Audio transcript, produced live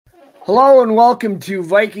Hello and welcome to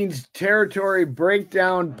Vikings Territory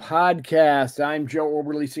Breakdown Podcast. I'm Joe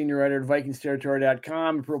Oberle, senior writer at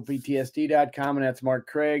VikingsTerritory.com, ProPTSD.com, and that's Mark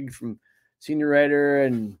Craig from senior writer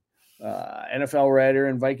and NFL writer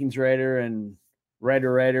and Vikings writer and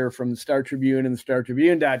writer from the Star Tribune and the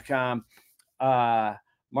StarTribune.com.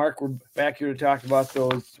 Mark, we're back here to talk about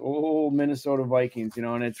those old Minnesota Vikings,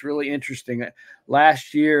 and it's really interesting.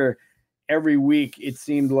 Last year, every week, it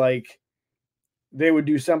seemed like they would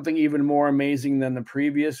do something even more amazing than the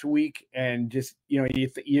previous week. And just, you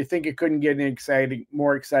think it couldn't get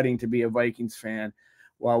more exciting to be a Vikings fan.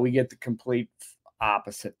 Well, we get the complete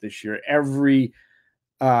opposite this year. Every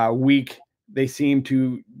week they seem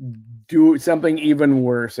to do something even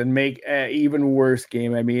worse and make an even worse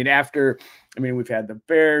game. We've had the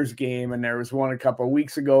Bears game, and there was one a couple of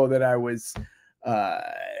weeks ago that I was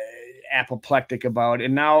apoplectic about.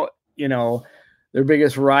 And now, their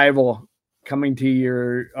biggest rival coming to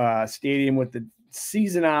your stadium with the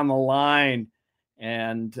season on the line,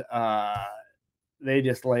 and they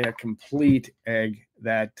just lay a complete egg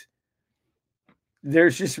that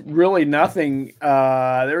there's just really nothing.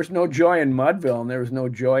 There's no joy in Mudville, and there was no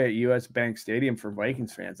joy at US Bank Stadium for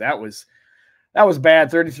Vikings fans. That was bad.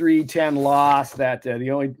 33-10 loss. That the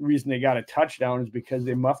only reason they got a touchdown is because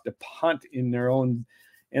they muffed a punt in their own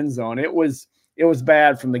end zone. It was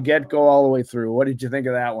bad from the get-go all the way through. What did you think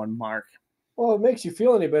of that one, Mark? Well, it makes you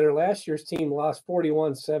feel any better. Last year's team lost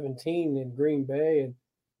 41-17 in Green Bay and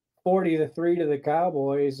 40-3 to the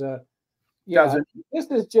Cowboys.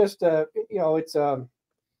 This is just it's not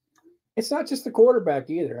just the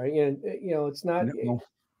quarterback either. It's not. No.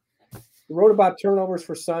 You wrote about turnovers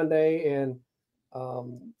for Sunday, and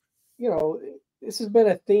this has been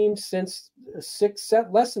a theme since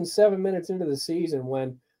less than 7 minutes into the season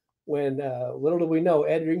when little do we know,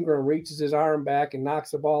 Ed Ingram reaches his arm back and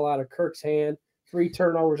knocks the ball out of Kirk's hand. 3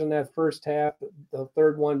 turnovers in that first half, the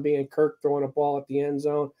third one being Kirk throwing a ball at the end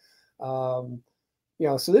zone. So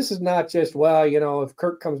this is not just, if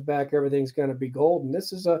Kirk comes back, everything's going to be golden.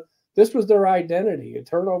 This was their identity.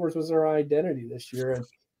 Turnovers was their identity this year.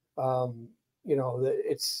 And,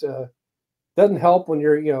 it's doesn't help when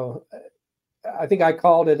you're, I think I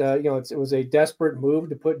called it, it was a desperate move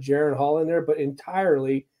to put Jaron Hall in there, but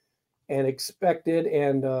entirely and expected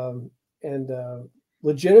and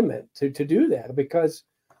legitimate to do that, because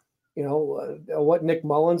what Nick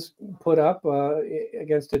Mullins put up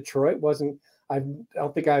against Detroit wasn't. I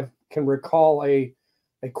don't think I can recall a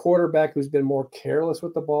quarterback who's been more careless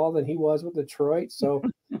with the ball than he was with Detroit. So,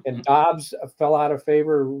 and Dobbs fell out of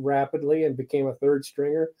favor rapidly and became a third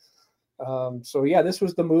stringer. This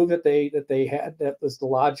was the move that they had. That was the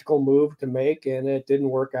logical move to make, and it didn't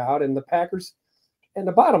work out. And the Packers. And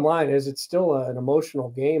the bottom line is, it's still an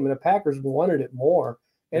emotional game, and the Packers wanted it more.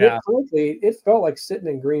 And it felt like sitting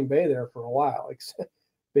in Green Bay there for a while,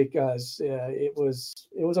 because it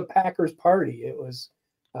was a Packers party. It was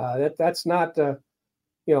that's not to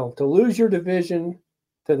lose your division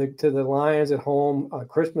to the Lions at home on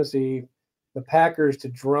Christmas Eve, the Packers to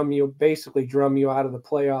drum you out of the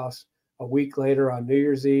playoffs a week later on New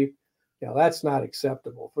Year's Eve. That's not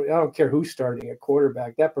acceptable. I don't care who's starting at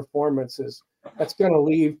quarterback. That performance that's going to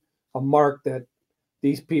leave a mark that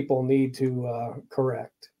these people need to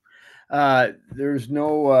correct. There's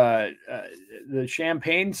no the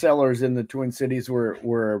champagne sellers in the Twin Cities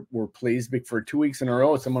were pleased. For 2 weeks in a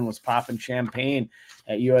row, someone was popping champagne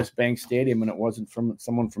at US Bank Stadium, and it wasn't from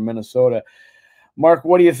someone from Minnesota. Mark,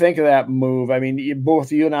 what do you think of that move?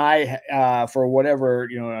 Both you and I, for whatever,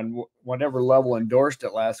 on whatever level, endorsed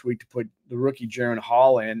it last week to put the rookie Jaron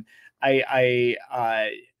Hall in. I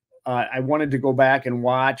wanted to go back and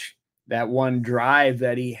watch that one drive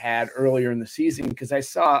that he had earlier in the season, because I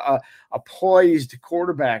saw a poised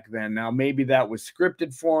quarterback then. Now, maybe that was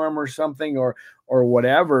scripted for him or something or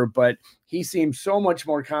whatever, but he seemed so much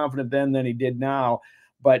more confident then than he did now.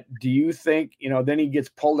 But do you think, then he gets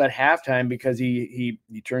pulled at halftime because he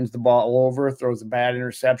turns the ball over, throws a bad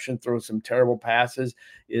interception, throws some terrible passes,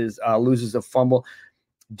 loses a fumble.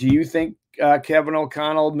 Do you think Kevin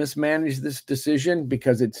O'Connell mismanaged this decision?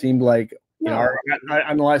 Because it seemed like,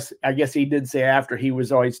 unless, I guess he did say after, he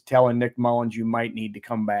was always telling Nick Mullins, you might need to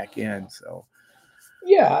come back in. So,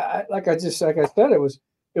 yeah, like I said, it was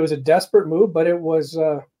a desperate move, but it was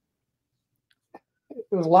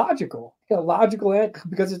logical. Logical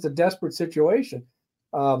because it's a desperate situation.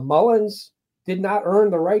 Mullins did not earn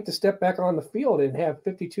the right to step back on the field and have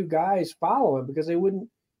 52 guys follow him, because they wouldn't,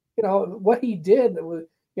 what he did was,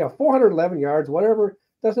 411 yards, whatever,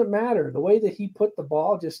 doesn't matter. The way that he put the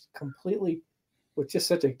ball just completely with just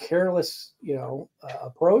such a careless,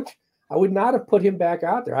 approach. I would not have put him back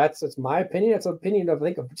out there. That's my opinion. That's an opinion of, I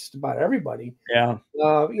think, of just about everybody. Yeah.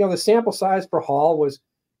 The sample size for Hall was,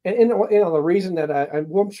 and the reason that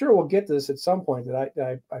I'm sure we'll get to this at some point, that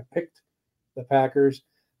I picked the Packers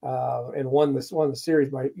and won the series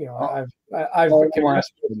by, I've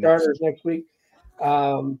starters next week.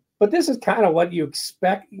 But this is kind of what you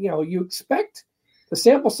expect. You expect the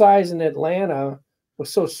sample size in Atlanta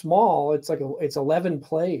was so small. It's it's 11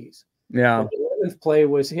 plays. Yeah. And the 11th play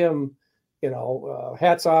was him.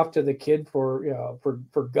 Hats off to the kid for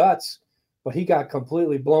guts, but he got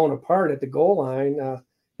completely blown apart at the goal line,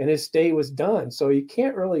 and his stay was done. So you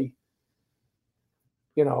can't really,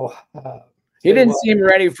 he didn't seem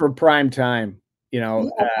ready for prime time.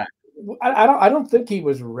 I don't think he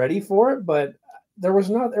was ready for it, but there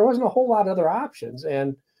wasn't a whole lot of other options,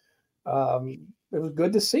 and it was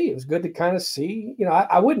good to see. It was good to kind of see.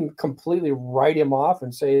 I wouldn't completely write him off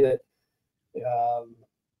and say that.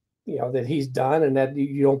 That he's done and that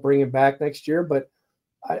you don't bring him back next year. But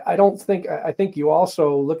I think you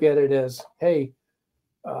also look at it as, hey,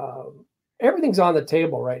 everything's on the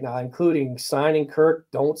table right now, including signing Kirk,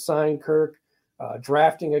 don't sign Kirk,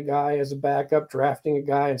 drafting a guy as a backup, drafting a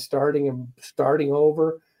guy and starting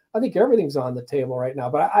over. I think everything's on the table right now,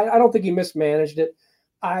 but I don't think he mismanaged it.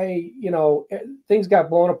 Things got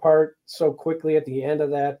blown apart so quickly at the end of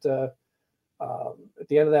that,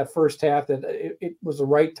 first half that it was the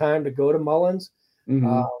right time to go to Mullins.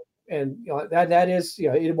 Mm-hmm. That is,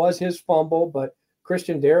 it was his fumble, but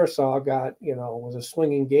Christian Darrisaw was a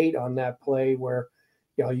swinging gate on that play where,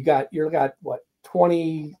 you got what,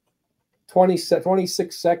 26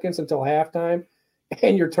 seconds until halftime,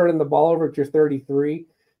 and you're turning the ball over at your 33.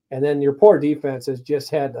 And then your poor defense has just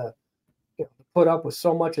had to put up with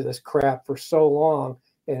so much of this crap for so long.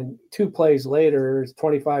 And 2 plays later, it's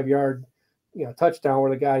 25-yard touchdown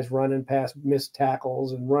where the guy's running past missed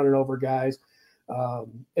tackles and running over guys.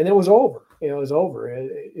 And it was over. It was over.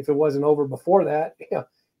 If it wasn't over before that,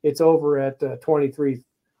 it's over at 23-3.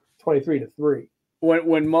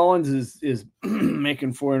 When Mullins is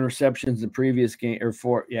making 4 interceptions the previous game, or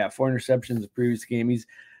 4 interceptions the previous game, he's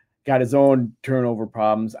got his own turnover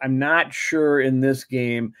problems. I'm not sure in this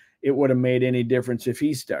game it would have made any difference if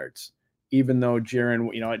he starts. Even though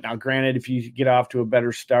Jaron, now granted, if you get off to a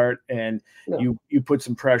better start and you put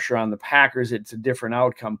some pressure on the Packers, it's a different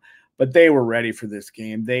outcome. But they were ready for this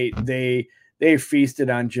game. They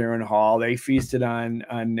feasted on Jaron Hall. They feasted on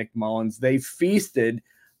Nick Mullins. They feasted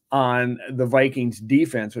on the Vikings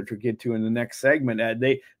defense, which we'll get to in the next segment.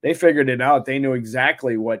 They figured it out. They knew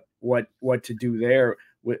exactly what to do there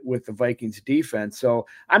with the Vikings defense. So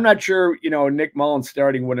I'm not sure, Nick Mullins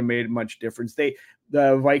starting would have made much difference. The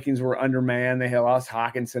Vikings were undermanned. They had lost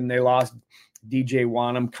Hawkinson. They lost DJ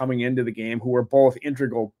Wanham coming into the game, who were both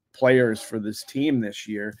integral players for this team this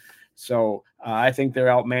year. So I think they're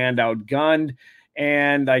outmanned, outgunned.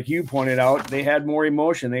 And like you pointed out, they had more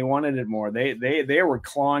emotion. They wanted it more. They were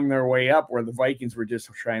clawing their way up where the Vikings were just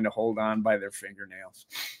trying to hold on by their fingernails.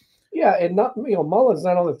 Yeah, and Mullins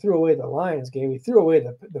not only threw away the Lions game, he threw away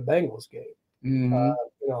the Bengals game.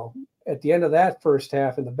 Mm-hmm. At the end of that first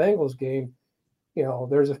half in the Bengals game,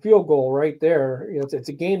 there's a field goal right there. It's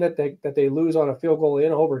a game that they lose on a field goal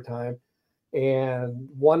in overtime, and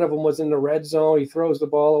one of them was in the red zone. He throws the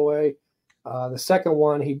ball away. The second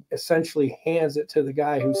one, he essentially hands it to the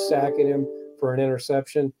guy who's sacking him for an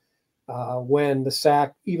interception. When the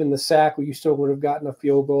sack, you still would have gotten a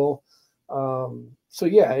field goal. So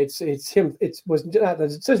yeah, it's him. The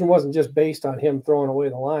decision wasn't just based on him throwing away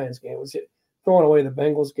the Lions game. It was throwing away the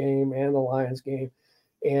Bengals game and the Lions game.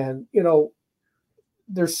 And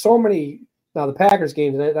there's so many now. The Packers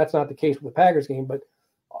game, that's not the case with the Packers game, but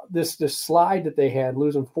this slide that they had,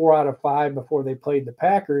 losing 4 out of 5 before they played the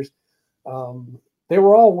Packers, they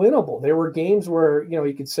were all winnable. There were games where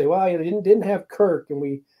you could say, well, didn't have Kirk, and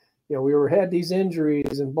we had these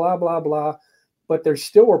injuries and blah blah blah. But there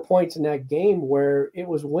still were points in that game where it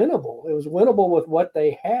was winnable. It was winnable with what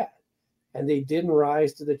they had, and they didn't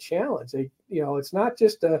rise to the challenge. It's not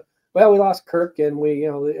just we lost Kirk and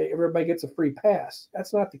everybody gets a free pass.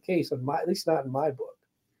 That's not the case at least not in my book.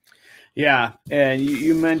 Yeah, and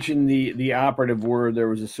you mentioned the operative word. There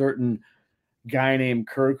was a certain guy named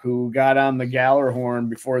Kirk who got on the Gallarhorn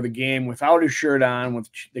before the game without his shirt on, with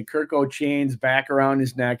the Kirko chains back around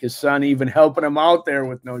his neck. His son even helping him out there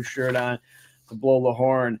with no shirt on to blow the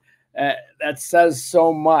horn. That says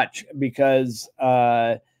so much, because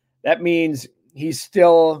that means he's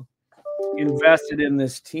still invested in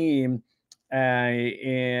this team,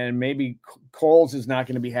 and maybe Coles is not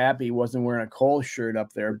going to be happy he wasn't wearing a Coles shirt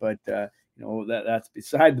up there, but that's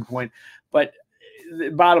beside the point. But the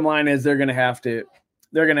bottom line is they're going to have to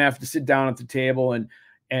they're going to have to sit down at the table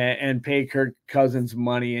and pay Kirk Cousins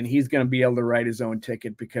money, and he's going to be able to write his own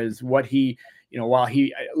ticket, because what he, while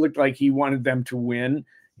he looked like he wanted them to win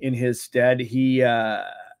in his stead, he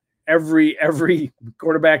every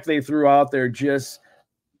quarterback they threw out there just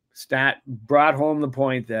brought home the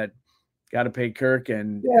point that got to pay Kirk.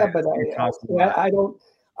 And but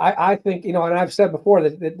I think, and I've said before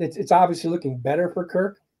that it's obviously looking better for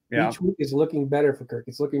Kirk. Yeah. Each week is looking better for Kirk.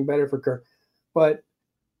 It's looking better for Kirk. But,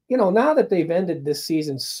 now that they've ended this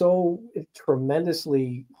season so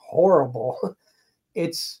tremendously horrible,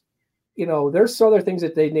 it's, there's other things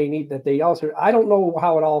that they need that they also, I don't know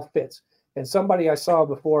how it all fits. And somebody I saw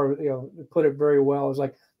before, put it very well. It was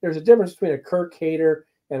like, there's a difference between a Kirk hater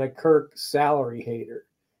and a Kirk salary hater.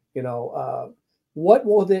 What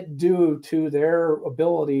will it do to their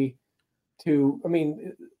ability to,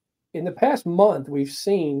 in the past month, we've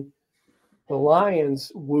seen the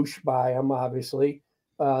Lions whoosh by them, obviously,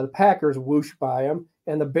 the Packers whoosh by them,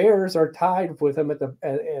 and the Bears are tied with them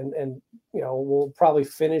and will probably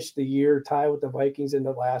finish the year tied with the Vikings in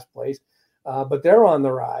the last place. But they're on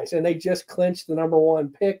the rise, and they just clinched the number one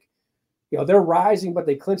pick. They're rising, but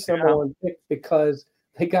they clinched the number one pick because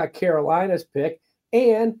they got Carolina's pick.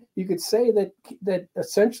 And you could say that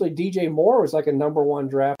essentially DJ Moore was like a number one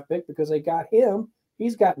draft pick because they got him.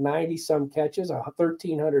 He's got 90-some catches,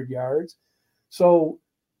 1,300 yards. So,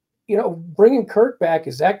 bringing Kirk back,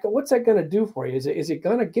 what's that going to do for you? Is it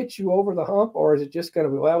going to get you over the hump, or is it just going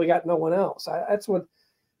to be, well, we got no one else? That's what.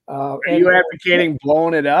 Are you advocating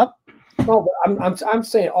blowing it up? No, but I'm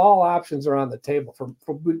saying all options are on the table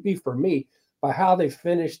for me by how they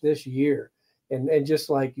finish this year, and just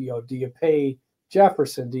like do you pay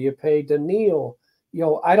Jefferson? Do you pay Daniil?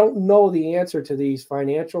 I don't know the answer to these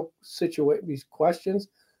financial these questions,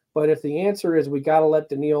 but if the answer is we got to let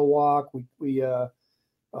Daniil walk, we're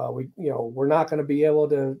not going to be able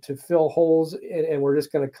to fill holes, and we're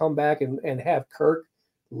just going to come back and have Kirk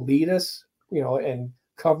lead us, and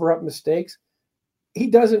cover up mistakes. He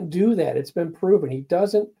doesn't do that. It's been proven. He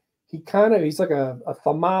doesn't. He's like a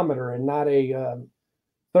thermometer and not a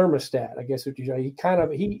thermostat, I guess what you say.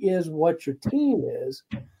 He is what your team is.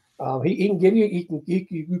 He can give you.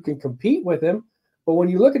 You can compete with him, but when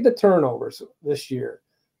you look at the turnovers this year,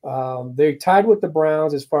 they tied with the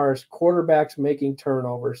Browns as far as quarterbacks making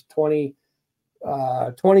turnovers.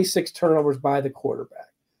 26 turnovers by the quarterback.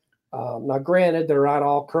 Now, granted, they're not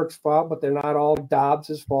all Kirk's fault, but they're not all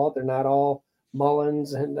Dobbs' fault. They're not all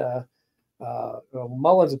Mullins, and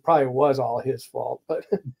Mullins probably was all his fault, but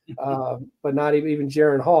not even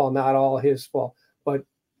Jaron Hall, not all his fault. But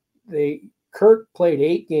Kirk played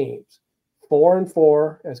 8 games,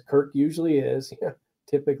 4-4, as Kirk usually is,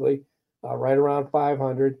 typically right around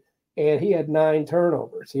 500, and he had 9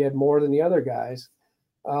 turnovers. He had more than the other guys.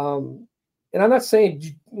 And I'm not saying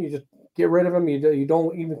you just get rid of him, you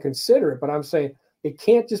don't even consider it, but I'm saying it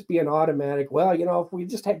can't just be an automatic, well, if we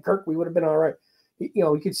just had Kirk, we would have been all right.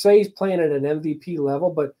 You could say he's playing at an MVP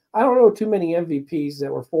level, but I don't know too many MVPs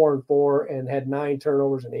that were 4-4 and had 9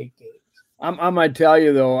 turnovers in 8 games. I might tell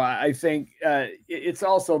you, though, I think it's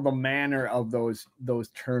also the manner of those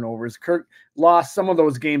turnovers. Kirk lost some of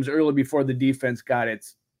those games early before the defense got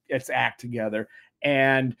its act together.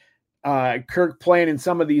 And Kirk playing in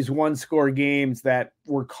some of these one-score games that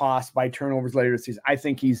were cost by turnovers later this season, I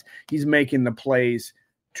think he's making the plays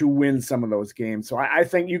to win some of those games. So I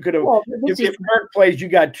think you could have, if Kirk plays, you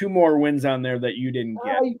got 2 more wins on there that you didn't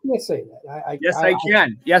get. You can't say that. Yes, I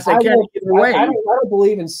can. Yes, I can. Either way. I don't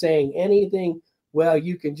believe in saying anything. Well,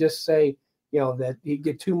 you can just say, that he'd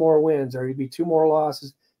get 2 more wins or he'd be 2 more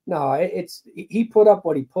losses. No, he put up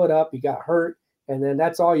what he put up. He got hurt, and then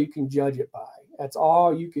that's all you can judge it by. That's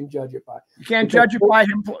all you can judge it by. You can't judge it by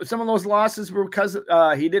him. Some of those losses were because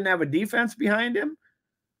he didn't have a defense behind him.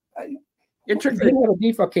 Interesting. Didn't have a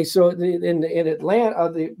defense. Okay, so in Atlanta,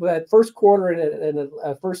 that first quarter and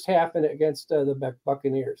the first half against the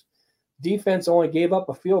Buccaneers, defense only gave up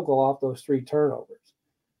a field goal off those 3 turnovers.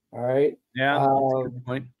 All right. Yeah. That's a good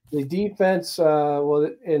point. The defense, in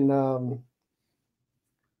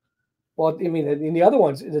the other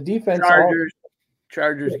ones, the defense.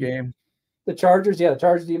 Chargers game. The Chargers, the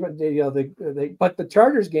Chargers defense. But the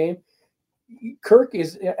Chargers game, Kirk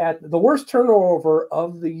is at the worst turnover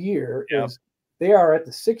of the year. Yep. They are at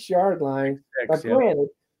the 6-yard line. But granted,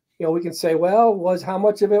 we can say, well, how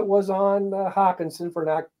much of it was on Hawkinson for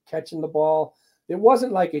not catching the ball? It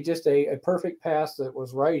wasn't like it just a perfect pass that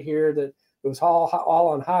was right here, that it was all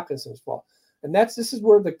on Hawkinson's fault. And this is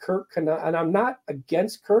where the Kirk and I'm not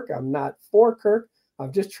against Kirk. I'm not for Kirk.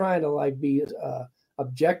 I'm just trying to be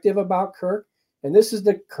objective about Kirk. And this is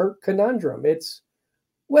the Kirk conundrum. It's,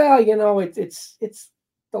 well, it's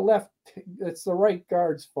the left, it's the right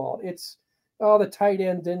guard's fault. It's, oh, the tight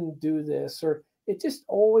end didn't do this, or it just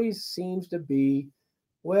always seems to be,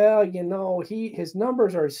 well, his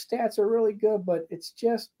numbers or his stats are really good, but it's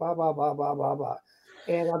just blah, blah, blah, blah, blah, blah.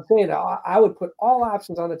 And I'm saying I would put all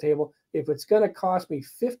options on the table. If it's going to cost me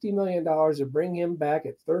 $50 million to bring him back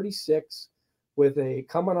at 36 with a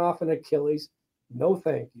coming off an Achilles, no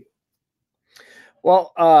thank you.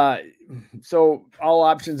 Well, so all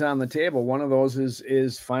options on the table. One of those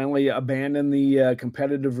is finally abandon the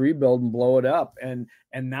competitive rebuild and blow it up, and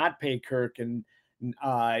not pay Kirk, and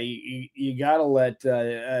you got to let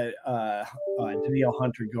Danielle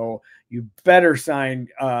Hunter go. You better sign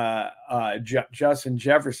Justin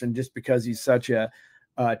Jefferson, just because he's such a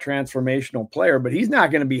transformational player. But he's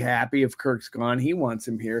not going to be happy if Kirk's gone. He wants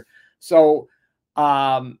him here. So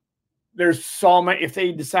there's so many. If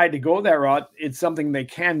they decide to go that route, it's something they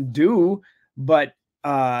can do, but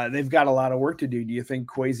they've got a lot of work to do. Do you think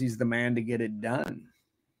Kwesi's the man to get it done?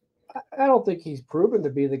 I don't think he's proven to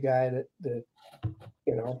be the guy that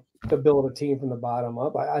to build a team from the bottom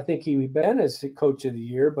up. I think he'd been as coach of the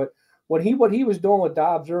year, but what he was doing with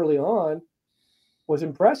Dobbs early on was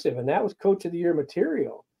impressive, and that was coach of the year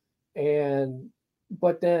material.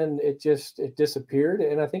 But then it disappeared,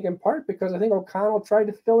 and I think in part because I think O'Connell tried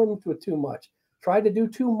to fill him with too much, tried to do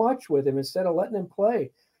too much with him instead of letting him play,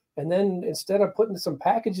 and then instead of putting some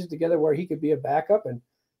packages together where he could be a backup, and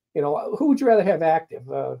who would you rather have active,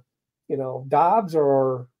 Dobbs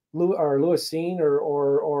or Lewis Cine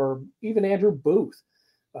or even Andrew Booth?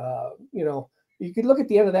 You could look at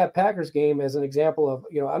the end of that Packers game as an example of,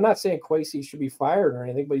 I'm not saying Kwesi should be fired or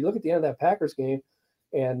anything, but you look at the end of that Packers game.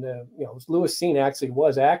 And, Lewis Cine actually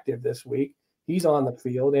was active this week. He's on the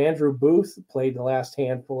field. Andrew Booth played the last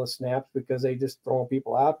handful of snaps because they just throwing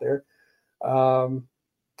people out there.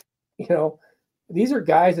 These are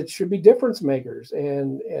guys that should be difference makers.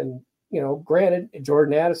 And granted,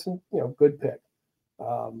 Jordan Addison, good pick.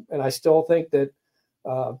 And I still think that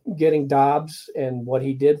getting Dobbs and what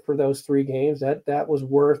he did for those 3 games, that was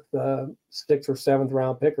worth the 6th or 7th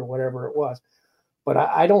round pick or whatever it was. But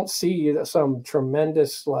I don't see some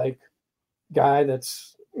tremendous guy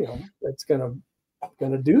that's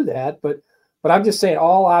gonna do that. But I'm just saying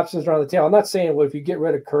all options are on the table. I'm not saying, well, if you get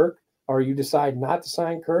rid of Kirk or you decide not to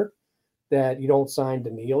sign Kirk, that you don't sign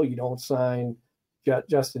Danielle, you don't sign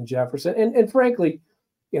Justin Jefferson. And frankly,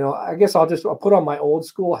 I guess I'll put on my old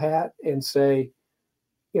school hat and say,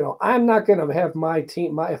 I'm not going to have my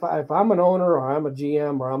team. If I'm an owner or I'm a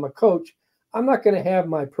GM or I'm a coach, I'm not going to have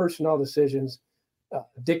my personnel decisions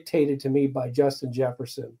dictated to me by Justin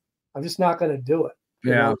Jefferson. I'm just not going to do it.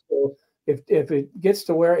 Yeah. So if it gets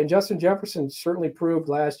to where, and Justin Jefferson certainly proved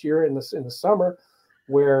last year in the summer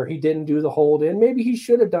where he didn't do the hold in, maybe he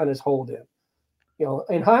should have done his hold in.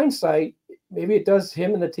 In hindsight, maybe it does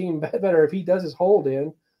him and the team better if he does his hold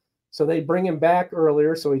in. So they bring him back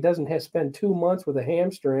earlier so he doesn't have to spend 2 months with a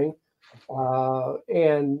hamstring,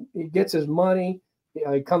 and he gets his money.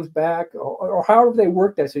 He comes back, or however they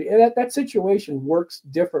work that. That situation works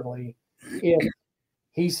differently if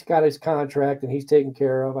he's got his contract and he's taken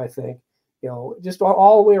care of, I think, just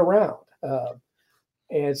all the way around.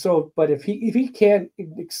 And so, but if he can't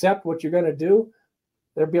accept what you're going to do,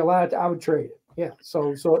 there'd be a lot I would trade it. Yeah.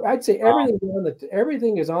 So I'd say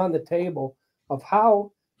everything is on the table of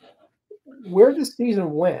where the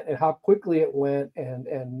season went and how quickly it went and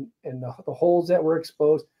the holes that were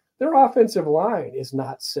exposed. Their offensive line is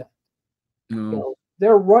not set. No.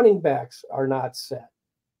 Their running backs are not set.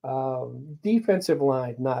 Defensive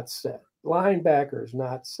line not set. Linebackers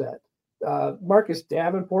not set. Marcus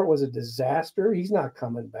Davenport was a disaster. He's not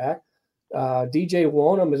coming back. DJ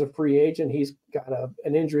Wonham is a free agent. He's got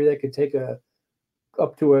an injury that could take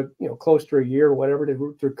up to close to a year or whatever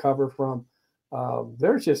to recover from.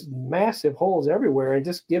 There's just massive holes everywhere, and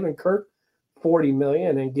just giving Kirk $40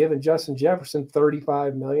 million and giving Justin Jefferson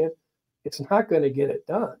 $35 million, it's not going to get it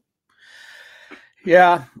done.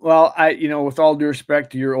 Yeah, well, with all due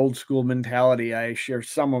respect to your old school mentality, I share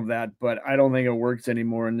some of that, but I don't think it works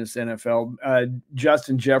anymore in this NFL.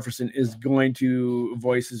 Justin Jefferson is going to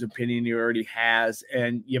voice his opinion. He already has,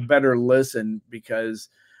 and you better listen because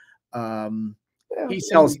he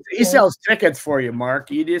sells tickets for you,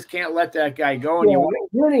 Mark. You just can't let that guy go. And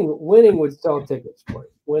winning would sell tickets for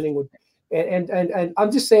you. Winning would, and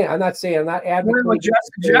I'm just saying. I'm not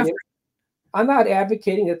advocating. I'm not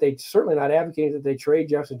advocating that certainly not advocating that they trade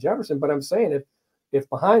Justin Jefferson. But I'm saying if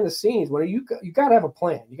behind the scenes, when you got to have a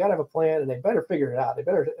plan, and they better figure it out. They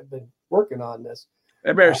better have been working on this.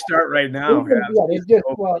 They better start right now. They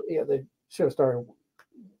should have started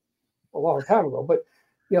a long time ago. But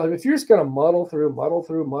if you're just going to muddle through,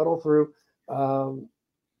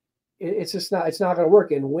 it's just not going to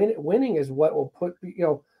work. And winning is what will put,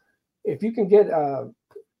 if you can get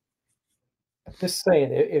just saying,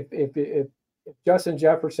 if Justin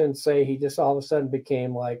Jefferson, say he just all of a sudden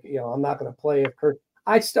became like, I'm not going to play if Kirk.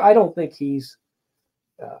 I don't think he's.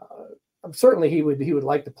 Certainly he would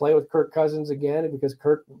like to play with Kirk Cousins again, because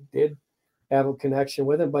Kirk did have a connection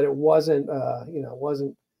with him, but it wasn't.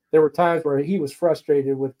 Wasn't. There were times where he was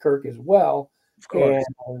frustrated with Kirk as well. Of course.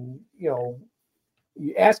 And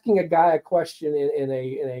asking a guy a question in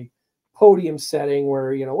a podium setting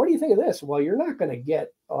where, what do you think of this? Well, you're not going to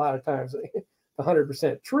get a lot of times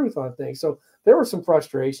 100% truth on things. So there were some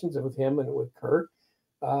frustrations with him and with Kirk.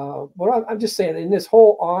 But I'm just saying, in this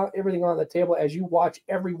whole everything on the table, as you watch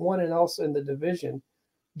everyone else in the division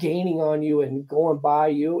gaining on you and going by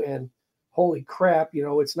you, and holy crap,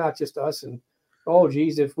 it's not just us. And oh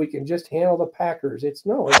geez, if we can just handle the Packers, it's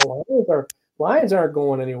no. The Lions aren't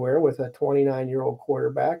going anywhere with a 29-year-old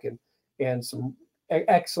quarterback and some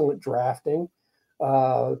excellent drafting.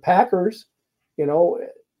 Packers,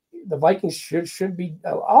 the Vikings should be,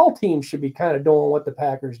 all teams should be kind of doing what the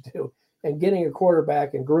Packers do, and getting a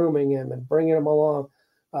quarterback and grooming him and bringing him along.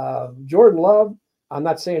 Jordan Love, I'm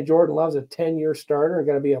not saying Jordan Love's a 10-year starter and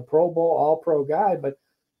going to be a Pro Bowl, all-pro guy, but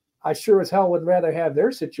I sure as hell would rather have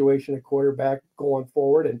their situation at quarterback going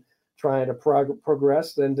forward and trying to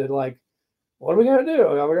progress than to, like, what are we going to do?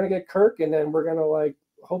 We're going to get Kirk, and then we're going to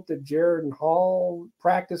hope that Jared and Hall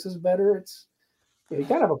practices better. You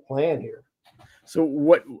got to have a plan here. So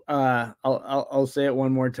what? I'll say it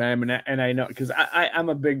one more time, and I know, because I'm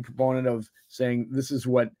a big proponent of saying this is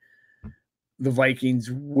what the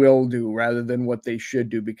Vikings will do rather than what they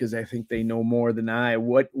should do, because I think they know more than I.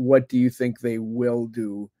 What do you think they will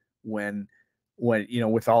do when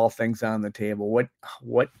with all things on the table?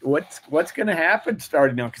 What's going to happen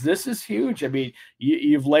starting now? Because this is huge. I mean,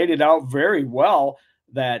 you've laid it out very well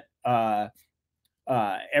that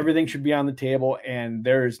everything should be on the table, and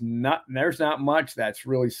there's not much that's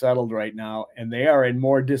really settled right now, and they are in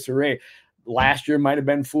more disarray. Last year might have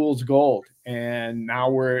been fool's gold, and now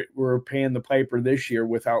we're paying the piper this year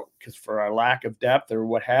because for our lack of depth or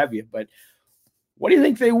what have you. But what do you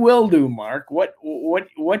think they will do, Mark? What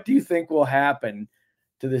do you think will happen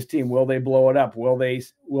to this team? Will they blow it up? Will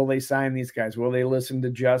they sign these guys? Will they listen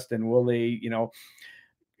to Justin? Will they,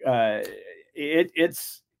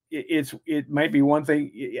 it might be one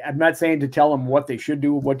thing. I'm not saying to tell them what they should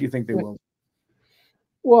do. What do you think they will?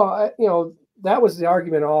 Well, that was the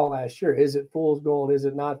argument all last year. Is it fool's gold? Is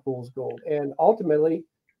it not fool's gold? And ultimately,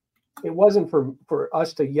 it wasn't for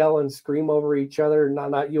us to yell and scream over each other.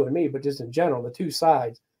 Not you and me, but just in general, the two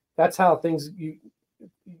sides. That's how things.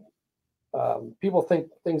 People think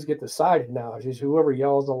things get decided now. It's just whoever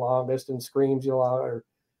yells the longest and screams the longest,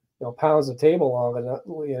 or pounds the table long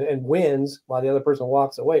and wins, while the other person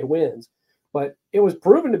walks away, wins. But it was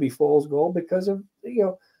proven to be fool's gold because of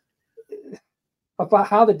about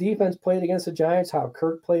how the defense played against the Giants, how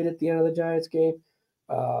Kirk played at the end of the Giants game.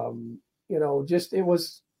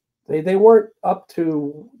 They weren't up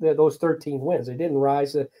to those 13 wins. They didn't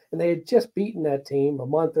rise, and they had just beaten that team a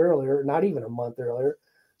month earlier, not even a month earlier.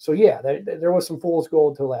 So yeah, there was some fool's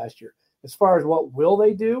gold till last year. As far as what will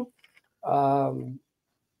they do,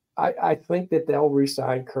 I think that they'll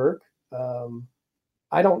re-sign Kirk.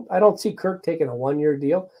 I don't see Kirk taking a 1-year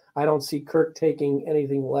deal. I don't see Kirk taking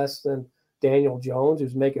anything less than Daniel Jones,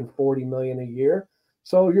 who's making $40 million a year.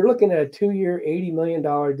 So you're looking at a 2-year, $80 million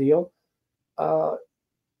deal.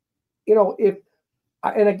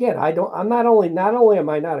 And again, I'm not only am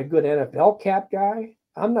I not a good NFL cap guy,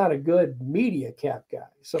 I'm not a good media cap guy.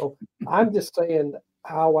 So I'm just saying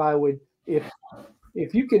how I would,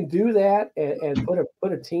 if you can do that and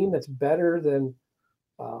put a team that's better than,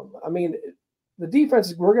 the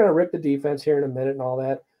defense, we're going to rip the defense here in a minute and all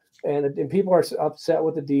that. And people are upset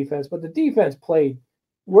with the defense, but the defense played,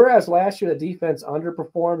 whereas last year the defense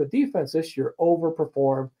underperformed, the defense this year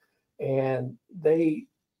overperformed, and they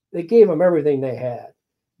gave them everything they had.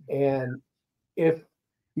 And if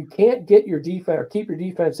you can't get your defense or keep your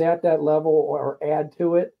defense at that level or add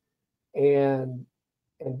to it and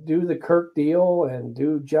do the Kirk deal and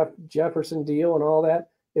do Jefferson deal and all that,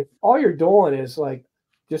 if all you're doing is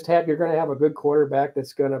you're going to have a good quarterback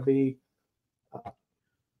that's going to be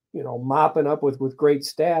mopping up with great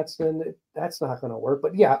stats, then that's not going to work.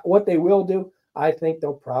 But yeah, what they will do, I think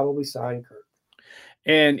they'll probably sign Kirk.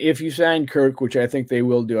 And if you sign Kirk, which I think they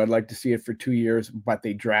will do, I'd like to see it for 2 years, but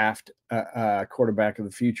they draft a quarterback of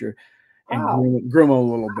the future and groom him a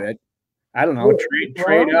little bit. I don't know.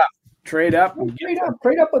 Trade up. Trade up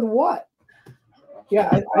with what? Yeah,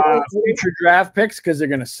 future draft picks because they're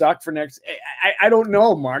going to suck for next. I don't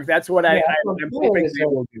know, Mark. That's what I'm hoping they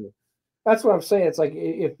will do. That's what I'm saying. It's like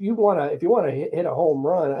if you want to hit a home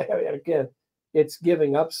run, again, it's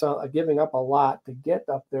giving up a lot to get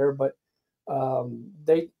up there. But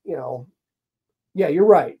they, yeah, you're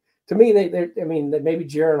right. To me, I mean, that maybe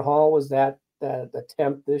Jaron Hall was that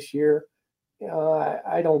attempt this year.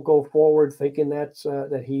 I don't go forward thinking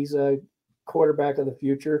that he's a quarterback of the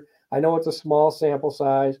future. I know it's a small sample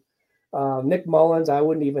size. Nick Mullins, I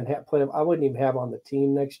wouldn't even have on the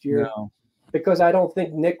team next year. No. Because I don't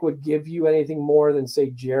think Nick would give you anything more than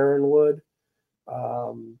say Jaron would.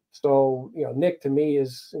 So Nick to me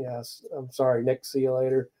is yes. I'm sorry, Nick. See you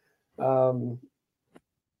later. I don't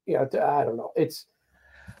know. It's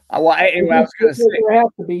Well, I was going to say there has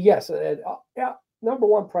to be yes. Yeah, number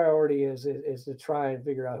one priority is to try and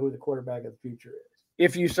figure out who the quarterback of the future is.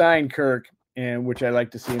 If you sign Kirk, and which I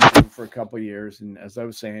like to see him do for a couple of years, and as I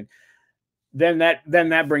was saying, then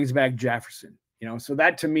that brings back Jefferson. So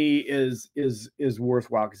that to me is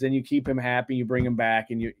worthwhile, because then you keep him happy, you bring him back,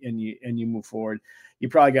 and you move forward. You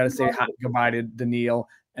probably got to say goodbye to Daniil,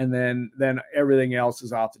 and then everything else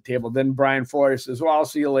is off the table. Then Brian Flores says, "Well, I'll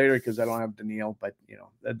see you later," because I don't have Daniil, but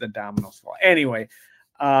the dominoes fall. Anyway,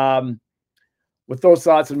 with those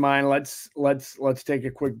thoughts in mind, let's take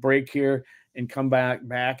a quick break here and come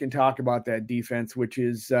back and talk about that defense, which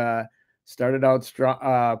is. Started out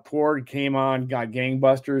strong, poor, came on, got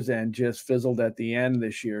gangbusters, and just fizzled at the end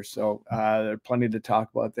this year. So there's plenty to talk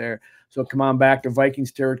about there. So come on back to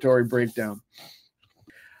Vikings Territory Breakdown.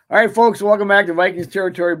 All right, folks, welcome back to Vikings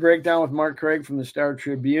Territory Breakdown with Mark Craig from the Star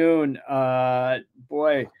Tribune.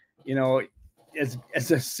 Boy, as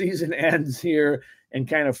the season ends here and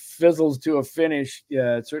kind of fizzles to a finish,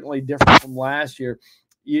 certainly different from last year.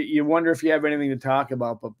 You wonder if you have anything to talk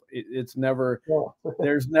about, but it's never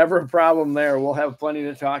there's never a problem there. We'll have plenty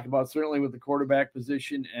to talk about, certainly with the quarterback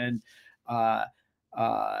position and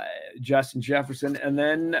Justin Jefferson, and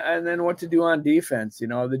then what to do on defense.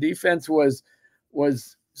 The defense was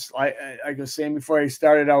I was saying before, he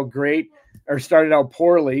started out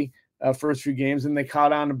poorly first few games, and they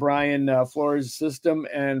caught on to Brian Flores' system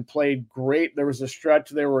and played great. There was a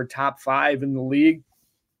stretch they were top 5 in the league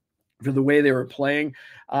for the way they were playing,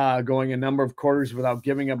 going a number of quarters without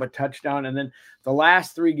giving up a touchdown. And then the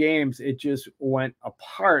last 3 games, it just went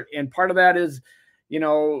apart. And part of that is,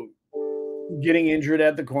 getting injured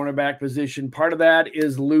at the cornerback position. Part of that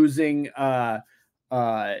is losing DJ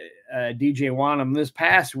Wanham this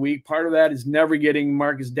past week. Part of that is never getting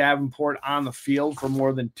Marcus Davenport on the field for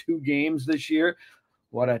more than 2 games this year.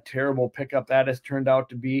 What a terrible pickup that has turned out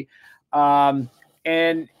to be.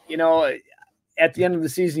 At the end of the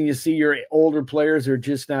season, you see your older players are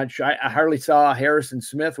just not shy. I hardly saw Harrison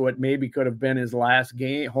Smith, what maybe could have been his last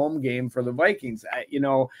home game for the Vikings.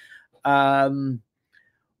 You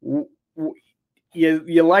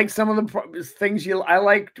like some of the things I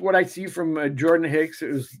liked what I see from Jordan Hicks.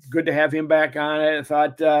 It was good to have him back on it. I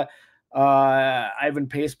thought Ivan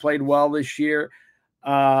Pace played well this year.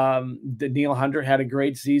 Daniil Hunter had a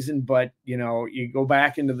great season, but you go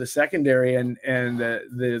back into the secondary and the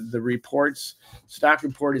stock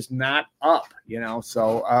report is not up.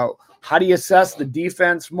 So how do you assess the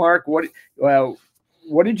defense, Mark? What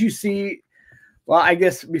did you see? Well, I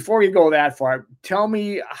guess before you go that far, tell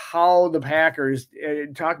me how the Packers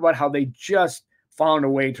talk about how they just found a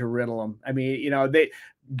way to riddle them. I mean,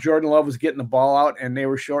 Jordan Love was getting the ball out, and they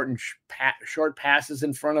were short passes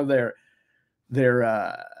in front of their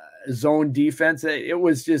zone defense. It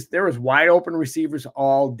was just, there was wide open receivers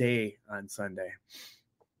all day on Sunday.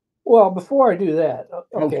 Well, before I do that,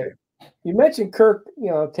 okay. You mentioned Kirk,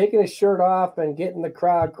 taking his shirt off and getting the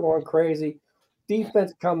crowd going crazy.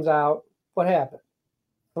 Defense comes out. What happened?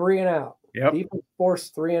 3 and out. Yep. Defense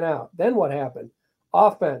forced 3 and out. Then what happened?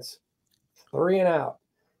 Offense, 3 and out.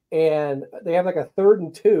 And they have like a 3rd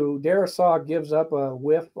and 2. Darisaw gives up a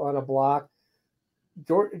whiff on a block.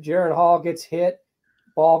 Jaron Hall gets hit.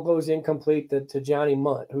 Ball goes incomplete to Johnny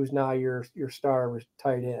Munt, who's now your star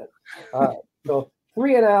tight end. All right. So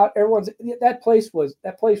 3 and out. That place was.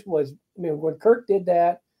 I mean, when Kirk did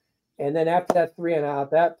that, and then after that 3 and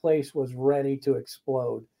out, that place was ready to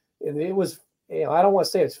explode. And it was, I don't want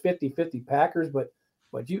to say it's 50-50 Packers, but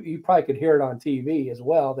you probably could hear it on TV as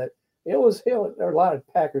well. That it was. There were a lot of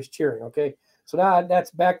Packers cheering. Okay, so now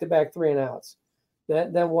that's back-to-back 3 and outs.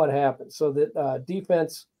 Then what happens? So the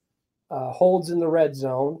defense holds in the red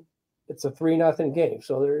zone. It's a 3-0 game.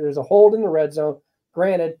 So there's a hold in the red zone.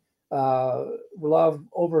 Granted, Love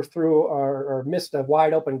overthrew or missed a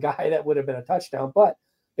wide open guy that would have been a touchdown, but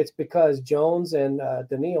it's because Jones and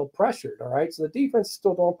Daniil pressured. All right, so the defense is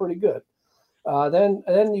still doing pretty good.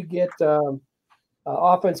 Then you get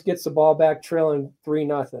offense gets the ball back, trailing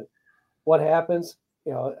 3-0. What happens?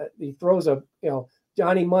 He throws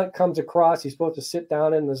Johnny Munt comes across. He's supposed to sit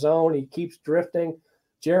down in the zone. He keeps drifting.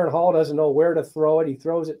 Jaron Hall doesn't know where to throw it. He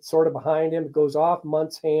throws it sort of behind him. It goes off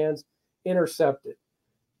Munt's hands, intercepted.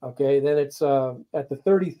 Okay, then it's at the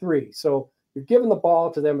 33. So you're giving the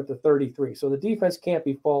ball to them at the 33. So the defense can't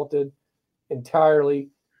be faulted entirely.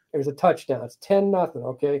 There's a touchdown. It's 10-0.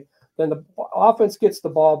 Okay, then the offense gets the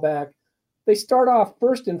ball back. They start off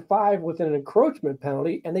 1st and 5 with an encroachment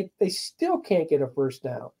penalty, and they still can't get a first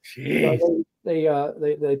down.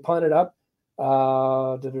 They punt it up,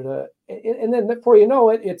 and then before you know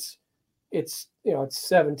it, it's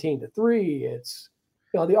 17-3. It's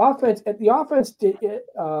the offense. Did it.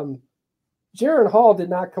 Jaron Hall did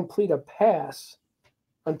not complete a pass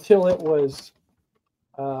until it was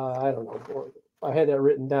I don't know. I had that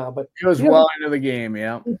written down, but he was well into the game.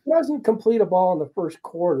 Yeah, he doesn't complete a ball in the first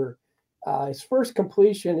quarter. His first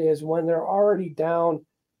completion is when they're already down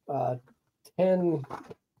 10-0.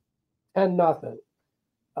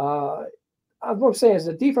 I'm saying is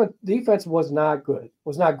the defense was not good,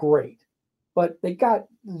 was not great, but they got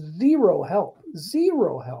zero help,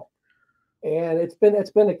 and it's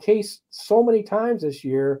been a case so many times this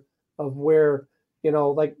year of where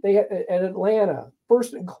like they at Atlanta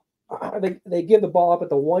they give the ball up at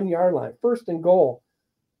the 1 yard line, 1st and goal.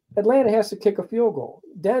 Atlanta has to kick a field goal.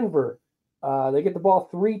 Denver. They get the ball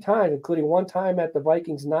 3 times, including one time at the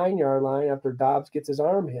Vikings 9 yard line after Dobbs gets his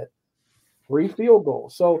arm hit. 3 field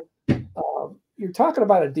goals. So you're talking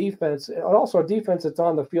about a defense, and also a defense that's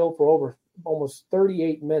on the field for over almost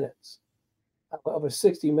 38 minutes of a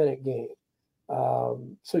 60-minute game.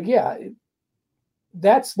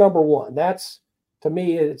 That's number one. That's, to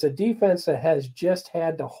me, it's a defense that has just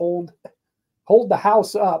had to hold the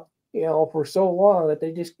house up, for so long that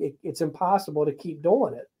it's impossible to keep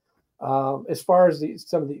doing it. As far as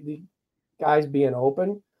some of the guys being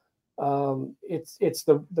open, it's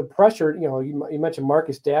the pressure. You mentioned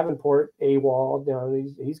Marcus Davenport,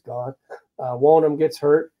 AWOL. He's gone. Wonham gets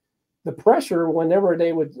hurt. The pressure whenever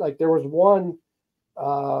they would, like, there was one,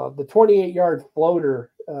 the 28-yard floater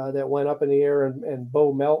that went up in the air, and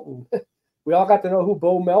Bo Melton. We all got to know who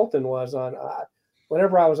Bo Melton was on.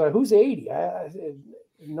 Whenever I was like, who's 80? I had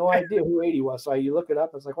no idea who 80 was. So you look it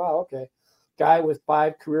up. It's like, wow, okay. Guy with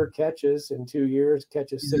 5 career catches in 2 years,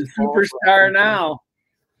 catches 6 balls. Superstar now.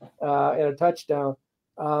 And a touchdown.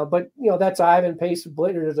 But, that's Ivan Pace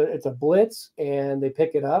blitz. It's a blitz, and they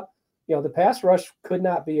pick it up. The pass rush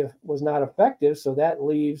was not effective, so that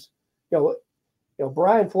leaves,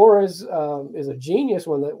 Brian Flores is a genius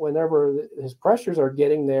whenever his pressures are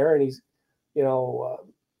getting there, and he's,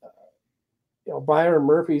 Byron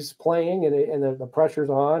Murphy's playing, and the pressure's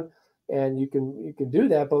on, and you can do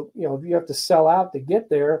that. But if you have to sell out to get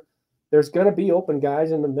there, there's going to be open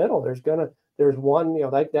guys in the middle. There's one,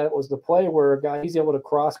 like that was the play where a guy, he's able to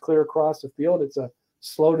clear across the field. It's a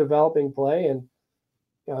slow developing play, and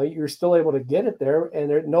you're still able to get it there,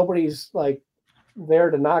 and nobody's like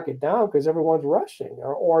there to knock it down because everyone's rushing,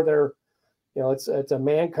 or they're, it's a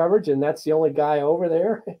man coverage, and that's the only guy over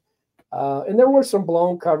there. And there were some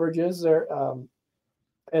blown coverages there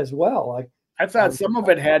as well. Like, I thought some of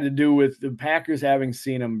it had to do with the Packers having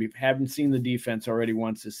seen the defense already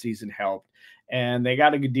once this season helped, and they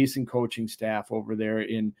got a decent coaching staff over there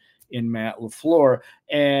in Matt LaFleur.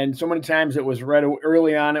 And so many times it was right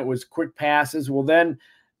early on, it was quick passes. Well, then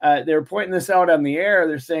they were pointing this out on the air.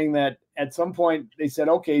 They're saying that at some point they said,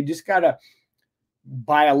 okay, you just got to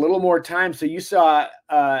buy a little more time. So you saw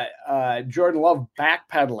Jordan Love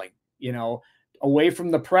backpedaling, away from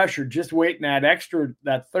the pressure, just waiting that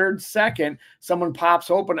 3rd second, someone pops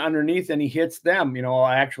open underneath and he hits them,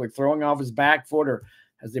 actually throwing off his back foot, or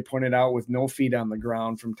as they pointed out, with no feet on the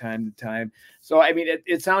ground from time to time. So, I mean,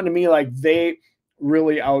 it sounded to me like they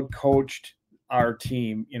really outcoached our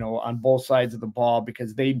team, on both sides of the ball,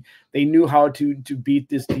 because they knew how to beat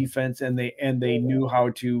this defense, and they knew how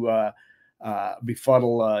to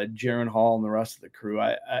befuddle Jaron Hall and the rest of the crew.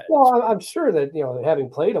 I'm sure that having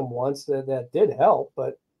played them once, that did help,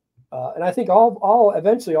 but and I think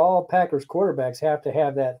eventually all Packers quarterbacks have to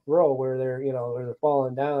have that throw where they're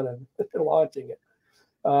falling down and they're launching it.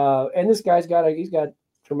 And this guy's he's got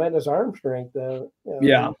tremendous arm strength.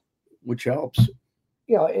 Which helps.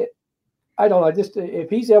 I don't know. Just if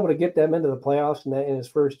he's able to get them into the playoffs in his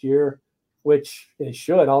first year, which they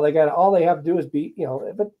should, all they have to do is beat.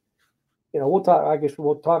 But we'll talk. I guess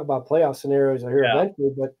we'll talk about playoff scenarios here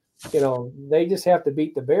eventually. But they just have to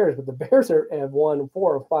beat the Bears. But the Bears have won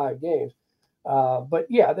 4 or 5 games. But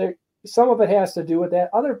some of it has to do with that.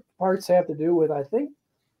 Other parts have to do with, I think,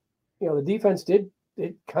 the defense did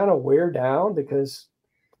kind of wear down, because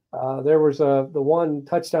there was the one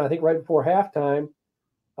touchdown, I think, right before halftime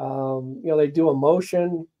They do a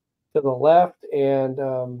motion to the left, and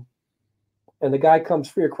the guy comes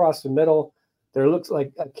free across the middle. There looks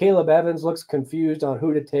like Caleb Evans looks confused on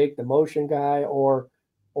who to take, the motion guy or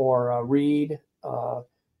Reed.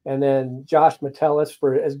 And then Josh Metellus,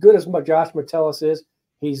 for as good as Josh Metellus is,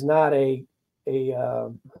 he's not a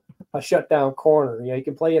shutdown corner. He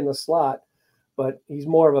can play in the slot, but he's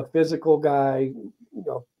more of a physical guy,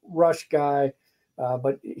 rush guy.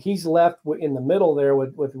 But he's left in the middle there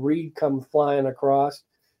with Reed come flying across.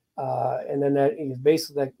 And then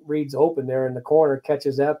that Reed's open there in the corner,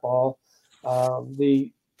 catches that ball.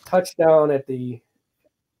 The touchdown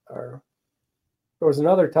there was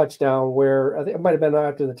another touchdown where I think it might have been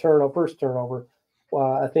after the first turnover.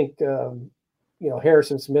 I think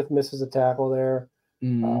Harrison Smith misses a tackle there.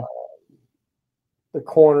 Mm-hmm. The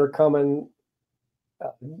corner coming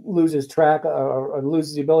loses track or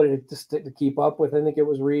loses the ability to keep up with. I think it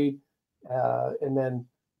was Reed, and then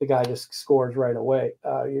the guy just scores right away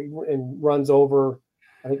and runs over,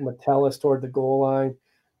 I think, Metellus toward the goal line.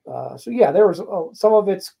 There was some of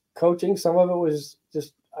it's coaching, some of it was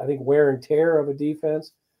just, I think, wear and tear of a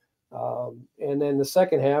defense. And then the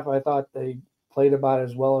second half, I thought they played about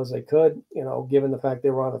as well as they could, given the fact they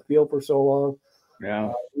were on the field for so long. Yeah.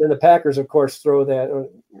 And then the Packers, of course, throw that.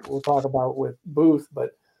 We'll talk about with Booth,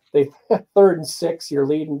 but they 3rd and 6. You're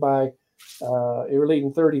leading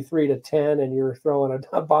 33-10, and you're throwing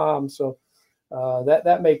a bomb. So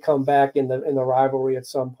that may come back in the rivalry at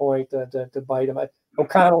some point to bite him.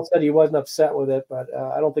 O'Connell said he wasn't upset with it, but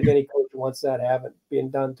I don't think any coach wants that being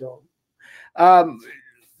done to him.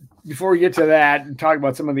 Before we get to that and talk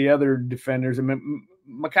about some of the other defenders, I mean,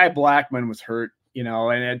 Mekhi Blackman was hurt, and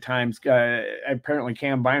at times apparently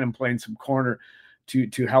Cam Bynum playing some corner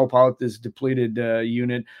to help out this depleted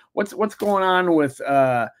unit. What's going on with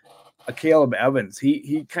Caleb Evans?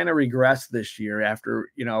 He kind of regressed this year after,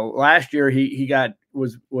 last year he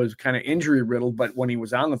was kind of injury riddled, but when he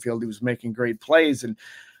was on the field, he was making great plays, and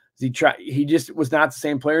he just was not the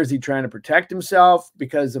same player. Is he trying to protect himself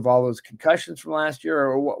because of all those concussions from last year,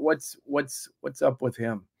 or what's up with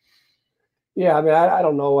him? Yeah, I mean, I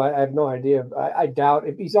don't know. I have no idea. I doubt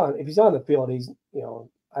if he's on the field, he's,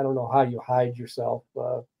 I don't know how you hide yourself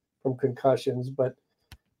from concussions, but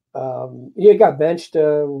he got benched.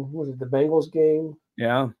 Was it the Bengals game?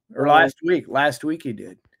 Yeah, or last week. Last week he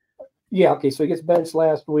did. Yeah. Okay. So he gets benched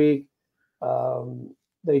last week.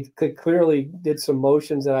 They clearly did some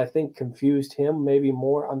motions that I think confused him maybe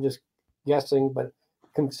more. I'm just guessing, but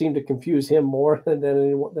seemed to confuse him more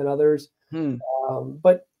than others.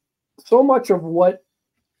 But so much of what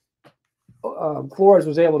Flores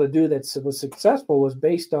was able to do that was successful was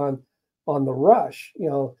based on the rush.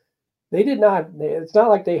 They did not. It's not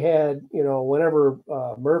like they had, whenever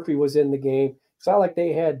Murphy was in the game, it's not like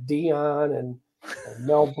they had Dion and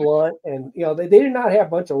Mel Blount, and they did not have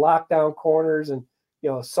a bunch of lockdown corners and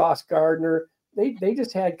Sauce Gardner. They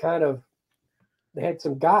just had they had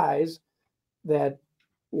some guys that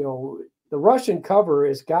the Russian cover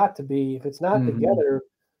has got to be, if it's not together,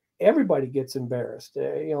 everybody gets embarrassed.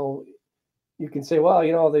 You can say,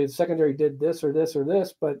 well, the secondary did this or this or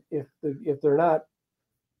this, but if they're not,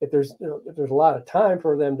 if there's a lot of time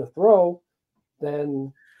for them to throw,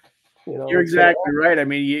 then you're exactly right. I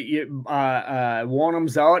mean, you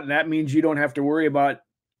Wanham's out, and that means you don't have to worry about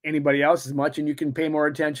anybody else as much, and you can pay more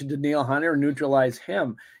attention to Neil Hunter and neutralize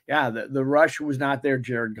him. Yeah, the rush was not there.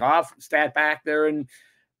 Jared Goff sat back there and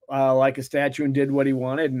like a statue and did what he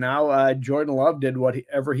wanted. And now Jordan Love did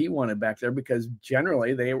whatever he wanted back there, because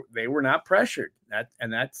generally they were not pressured.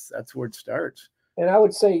 That's where it starts. And I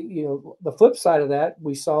would say, the flip side of that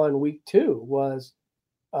we saw in week 2 was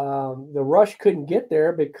the rush couldn't get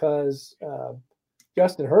there because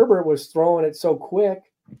Justin Herbert was throwing it so quick.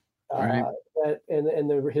 Right.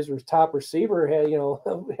 His top receiver had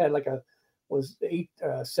like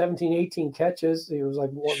 17, 18 catches. He was like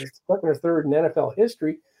second or third in NFL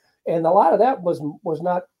history, and a lot of that was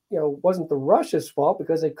not wasn't the rush's fault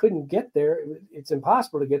because they couldn't get there. It's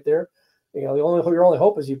impossible to get there. Your only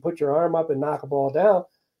hope is you put your arm up and knock a ball down.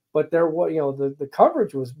 But the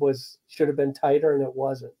coverage should have been tighter, and it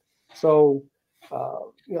wasn't. So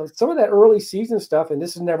some of that early season stuff, and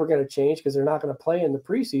this is never going to change because they're not going to play in the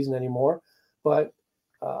preseason anymore. But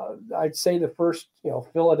I'd say the first,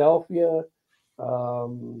 Philadelphia,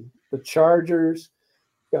 the Chargers,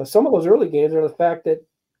 some of those early games are the fact that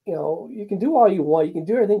you can do all you want. You can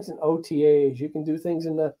do everything in OTAs. You can do things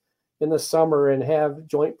in the summer and have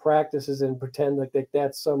joint practices and pretend like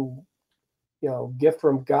that's some gift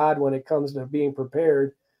from God when it comes to being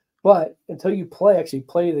prepared. But until you play at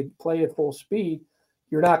full speed,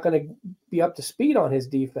 you're not going to be up to speed on his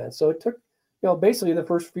defense. So it took basically the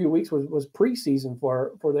first few weeks was preseason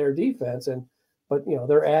for their defense, but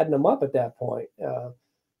they're adding them up at that point.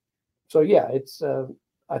 So yeah, it's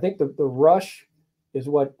I think the rush is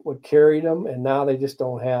what carried them, and now they just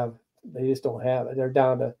don't have it. They're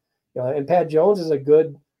down to and Pat Jones is a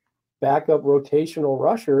good backup rotational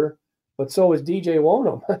rusher, but so is DJ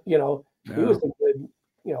Wonham. He was a good.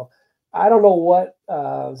 I don't know what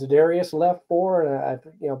Za'Darius left for, and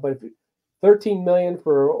but if $13 million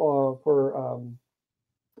for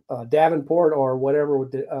Davenport or whatever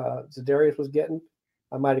Za'Darius was getting,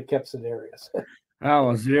 I might have kept Za'Darius. Oh,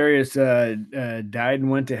 well, Zarius died and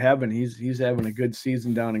went to heaven. He's having a good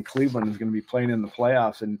season down in Cleveland. He's going to be playing in the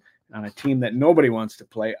playoffs and on a team that nobody wants to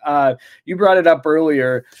play. You brought it up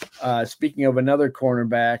earlier. Speaking of another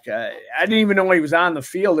cornerback, I didn't even know he was on the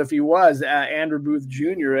field. If he was, Andrew Booth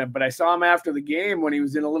Jr., but I saw him after the game when he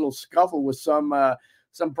was in a little scuffle with some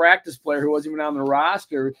practice player who wasn't even on the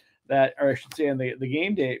roster. Or I should say, on the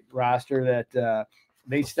game day roster, that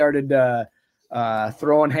they started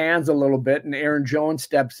throwing hands a little bit, and Aaron Jones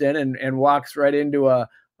steps in and walks right into a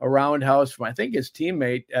roundhouse from, I think, his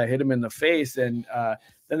teammate hit him in the face, and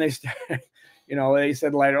then they started, they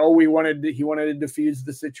said like, oh, he wanted to defuse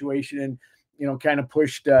the situation and kind of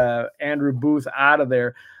pushed Andrew Booth out of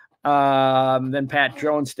there. Then Pat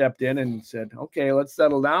Jones stepped in and said, okay, let's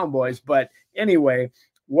settle down, boys. But anyway,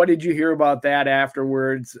 what did you hear about that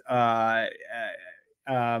afterwards?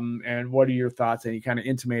 And what are your thoughts? And you kind of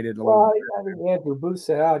intimated a little bit. I mean, Andrew Booth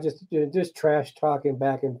said, just trash talking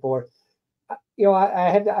back and forth. I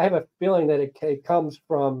have a feeling that it comes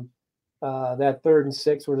from that 3rd and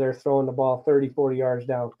 6 where they're throwing the ball 30, 40 yards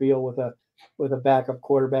downfield with a backup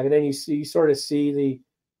quarterback. And then you sort of see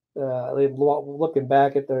looking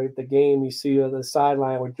back at the game, you see the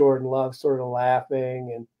sideline with Jordan Love sort of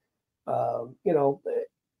laughing, and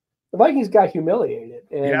the Vikings got humiliated,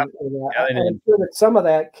 and I'm sure that some of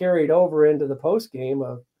that carried over into the post game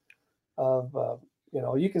of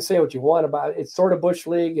you can say what you want about it. It's sort of Bush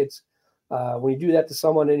League. It's when you do that to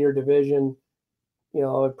someone in your division,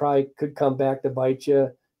 it probably could come back to bite you.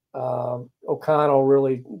 O'Connell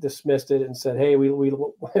really dismissed it and said, "Hey, we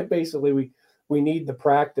basically we need the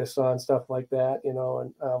practice on stuff like that, and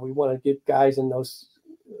we want to get guys in those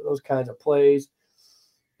kinds of plays."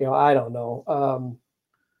 I don't know.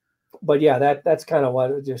 But yeah, that's kind of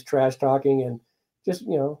what, just trash talking, and just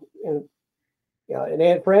and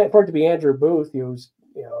for it to be Andrew Booth, who's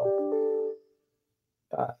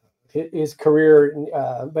his career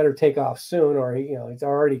better take off soon, or he's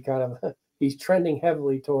already kind of he's trending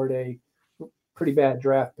heavily toward a pretty bad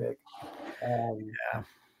draft pick.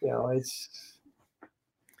 It's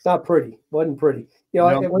not pretty. Wasn't pretty.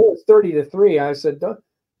 When it was 30-3, I said,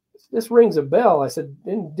 this rings a bell. I said,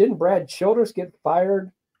 didn't Brad Childress get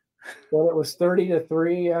fired when it was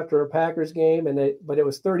 30-3 after a Packers game, but it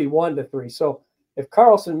was 31-3. So if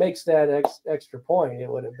Carlson makes that extra point, it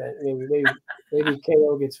would have been maybe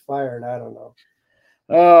KO gets fired. I don't know.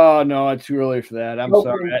 Oh no, it's too early for that. I'm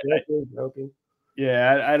sorry. Joking.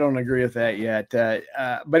 Yeah, I don't agree with that yet.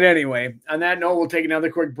 But anyway, on that note, we'll take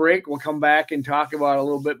another quick break. We'll come back and talk about a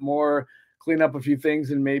little bit more, clean up a few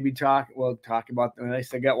things, and maybe talk about the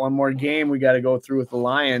nice. I got one more game we got to go through with the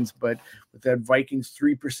Lions, but with that Vikings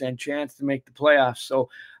 3% chance to make the playoffs. So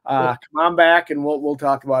come on back, and we'll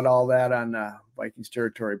talk about all that on Vikings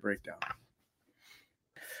Territory Breakdown.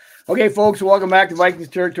 Okay, folks, welcome back to Vikings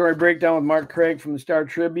Territory Breakdown with Mark Craig from the Star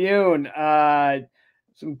Tribune.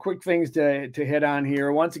 Some quick things to hit on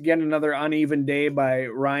here. Once again, another uneven day by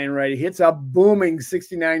Ryan Wright. He hits a booming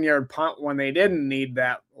 69-yard punt when they didn't need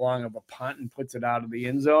that long of a punt and puts it out of the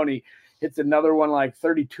end zone. He hits another one like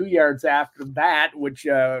 32 yards after that, which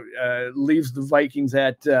leaves the Vikings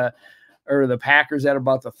or the Packers at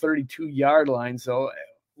about the 32-yard line. So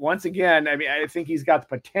once again, I mean, I think he's got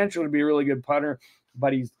the potential to be a really good punter,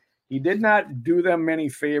 but he did not do them many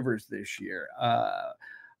favors this year.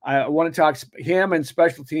 I want to talk him and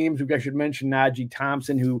special teams. I should mention Najee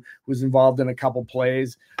Thompson, who was involved in a couple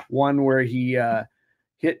plays. One where he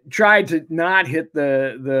tried to not hit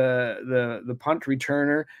the punt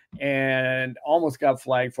returner and almost got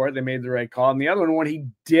flagged for it. They made the right call. And the other one, when he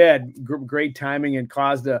did, great timing, and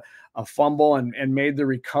caused a fumble and made the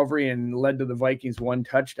recovery and led to the Vikings one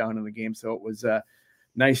touchdown in the game. So it was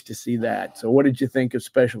nice to see that. So what did you think of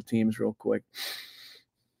special teams real quick?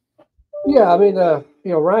 Yeah, I mean,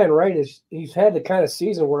 Ryan Wright he's had the kind of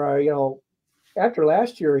season where after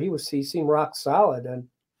last year he seemed rock solid, and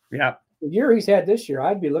yeah, the year he's had this year,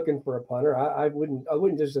 I'd be looking for a punter. I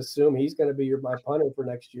wouldn't just assume he's going to be my punter for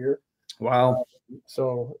next year. Wow.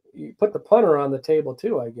 So you put the punter on the table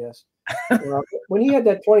too, I guess. When he had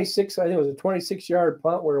that 26, I think it was a 26-yard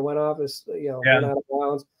punt where it went off his, went out of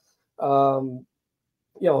bounds.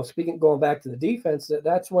 Going back to the defense,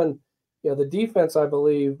 that's when, the defense, I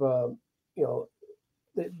believe,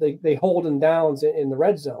 they hold in downs in the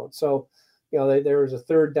red zone. So, there was a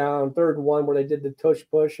third and one where they did the tush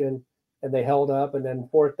push and they held up, and then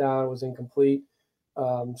fourth down was incomplete.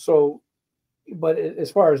 But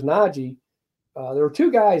as far as Najee, there were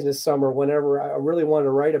two guys this summer. Whenever I really wanted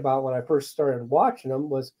to write about when I first started watching them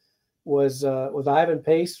was Ivan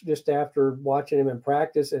Pace just after watching him in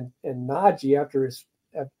practice, and Najee after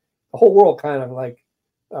the whole world kind of like,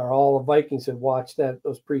 or all the Vikings had watched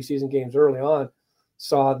those preseason games early on,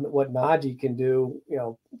 saw what Najee can do,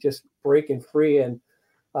 just breaking free, and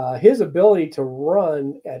his ability to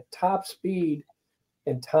run at top speed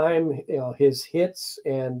and time, his hits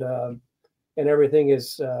and everything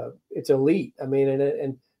is it's elite. I mean,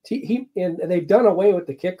 and they've done away with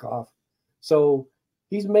the kickoff, so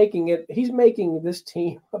he's making this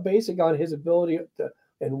team basic on his ability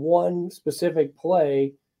in one specific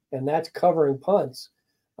play, and that's covering punts.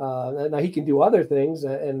 Now he can do other things,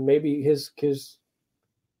 and maybe his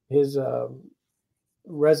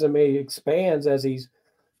resume expands as he's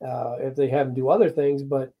if they have him do other things,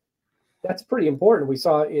 but that's pretty important. We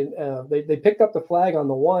saw they picked up the flag on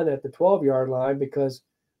the one at the 12-yard line because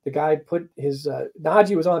the guy put his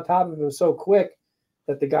Najee was on top of him so quick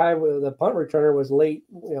that the guy with the punt returner was late,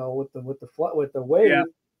 with the wave,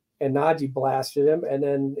 and Najee blasted him. And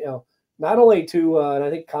then not only to and I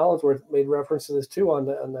think Collinsworth made reference to this too on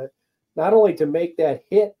the not only to make that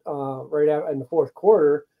hit right out in the fourth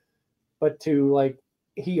quarter, but to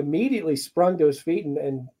he immediately sprung to his feet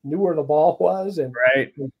and knew where the ball was and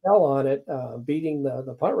fell on it, beating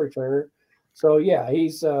the punt returner. So yeah,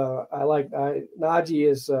 he's Najee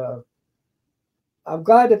is. I'm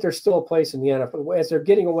glad that there's still a place in the NFL as they're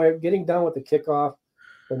getting done with the kickoff.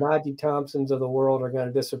 The Najee Thompsons of the world are going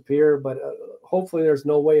to disappear, but hopefully there's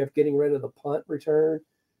no way of getting rid of the punt return,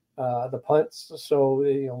 the punts. So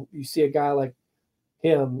you see a guy like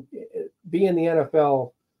him be in the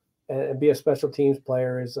NFL and be a special teams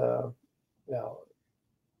player is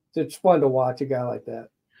it's fun to watch a guy like that.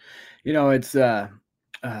 It's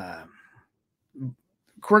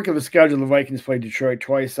quirk of the schedule. The Vikings played Detroit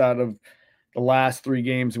twice out of the last 3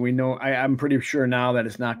 games, and we know I'm pretty sure now that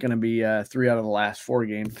it's not going to be 3 out of the last 4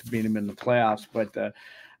 games to beat them in the playoffs. But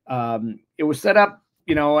it was set up,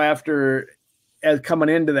 after as coming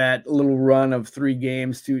into that little run of 3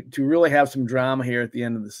 games to really have some drama here at the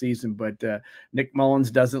end of the season. But Nick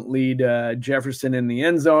Mullins doesn't lead Jefferson in the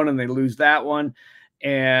end zone, and they lose that one.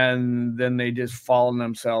 And then they just fall on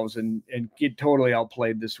themselves and get totally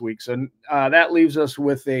outplayed this week. So that leaves us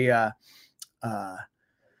with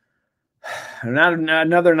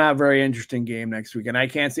another not very interesting game next week. And I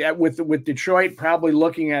can't see with Detroit probably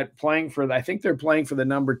looking at playing for, I think they're playing for the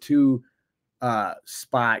number 2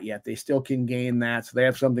 spot yet. They still can gain that, so they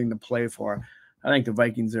have something to play for. I think the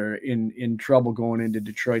Vikings are in trouble going into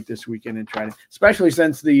Detroit this weekend and trying to, especially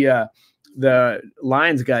since the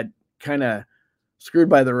Lions got kind of screwed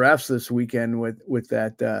by the refs this weekend with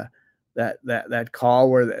that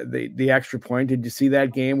call where the extra point. Did you see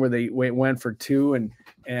that game where they went for 2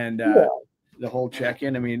 and the whole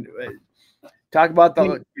check-in? I mean, talk about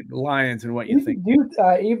the Lions and what you think. Do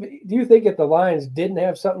you think if the Lions didn't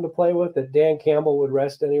have something to play with, that Dan Campbell would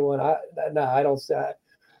rest anyone? I don't.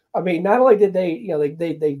 I mean, not only did they,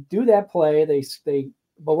 they do that play,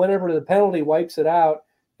 but whenever the penalty wipes it out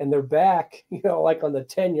and they're back, like on the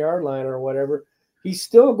 10-yard line or whatever, he's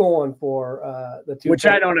still going for the 2. Which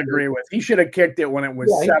I don't agree with. He should have kicked it when it was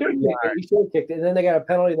 7 yards. He should have kicked it. And then they got a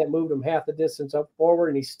penalty that moved him half the distance up forward,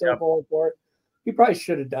 and he's still going for it. He probably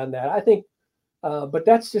should have done that. I think. But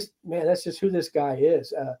that's just who this guy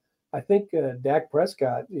is. I think Dak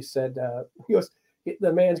Prescott, he said,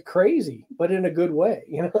 the man's crazy, but in a good way.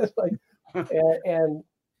 It's like, and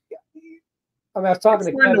I mean, I was talking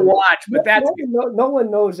to Kevin. To watch, but no one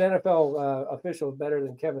knows NFL officials better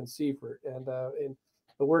than Kevin Seifert, and the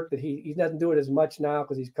work that he doesn't do it as much now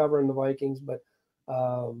because he's covering the Vikings, but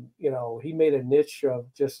he made a niche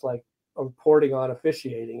of just like reporting on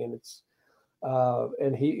officiating, and it's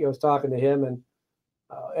and he was talking to him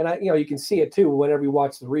and I, you can see it too whenever you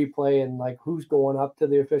watch the replay and like who's going up to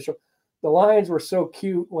the official. The Lions were so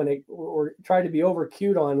cute when they were trying to be over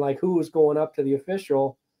cute on like who was going up to the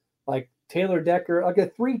official. Like Taylor Decker,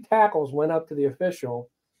 like 3 tackles went up to the official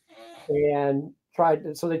and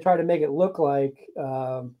they tried to make it look like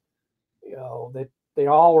that they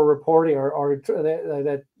all were reporting or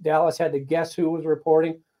that Dallas had to guess who was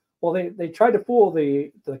reporting. Well, they tried to fool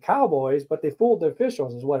the Cowboys, but they fooled the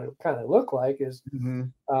officials, is what it kind of looked like.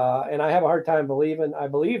 And I have a hard time believing. I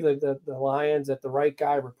believe that the Lions, that the right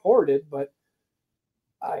guy reported, but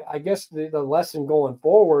I guess the lesson going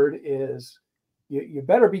forward is you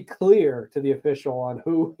better be clear to the official on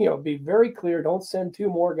who, be very clear. Don't send two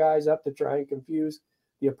more guys up to try and confuse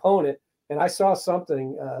the opponent. And I saw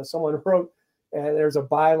something someone wrote, and there's a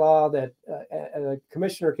bylaw that a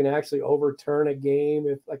commissioner can actually overturn a game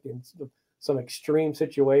if, like, in some extreme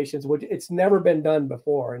situations, which it's never been done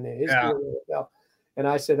before in the history of the NFL. And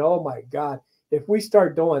I said, oh my God, if we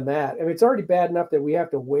start doing that, I mean, it's already bad enough that we have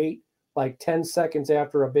to wait like 10 seconds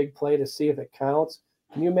after a big play to see if it counts.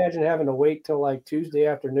 Can you imagine having to wait till like Tuesday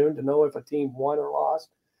afternoon to know if a team won or lost?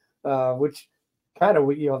 Which kind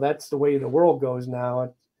of, that's the way the world goes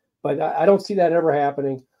now. But I don't see that ever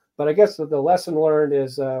happening. But I guess the lesson learned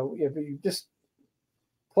is if you just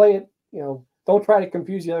play it, don't try to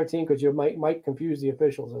confuse the other team, because you might confuse the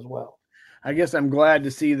officials as well. I guess I'm glad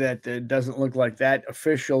to see that it doesn't look like that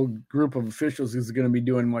official group of officials is going to be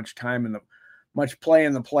doing much play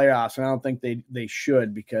in the playoffs, and I don't think they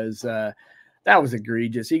should, because that was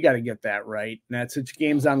egregious. You got to get that right. And that's such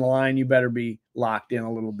games on the line. You better be locked in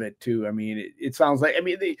a little bit too. I mean, it sounds like,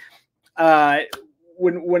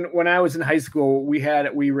 when I was in high school,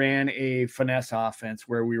 we ran a finesse offense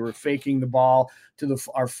where we were faking the ball to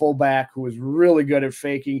our fullback, who was really good at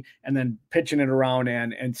faking, and then pitching it around,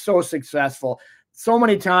 and so successful. So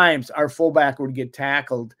many times our fullback would get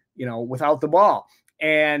tackled, without the ball.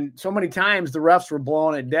 And so many times the refs were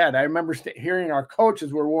blowing it dead. I remember hearing our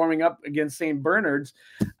coaches were warming up against St. Bernard's,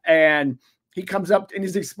 and he comes up and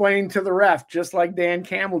he's explaining to the ref, just like Dan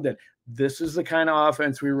Campbell did, this is the kind of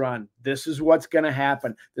offense we run. This is what's going to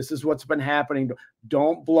happen. This is what's been happening.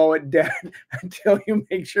 Don't blow it dead until you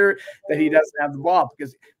make sure that he doesn't have the ball.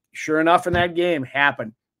 Because sure enough, in that game,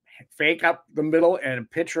 happened. Fake up the middle and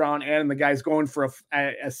pitch around, and the guy's going for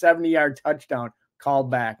a 70-yard touchdown called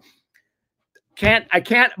back. I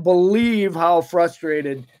can't believe how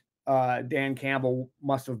frustrated Dan Campbell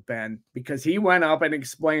must have been, because he went up and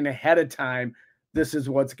explained ahead of time, this is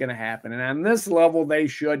what's going to happen. And on this level, they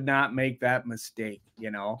should not make that mistake.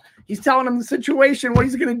 He's telling them the situation, what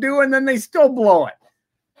he's going to do, and then they still blow it.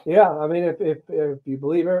 Yeah. I mean, if you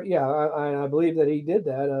believe it, yeah, I believe that he did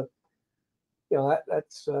that.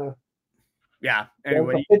 That's yeah.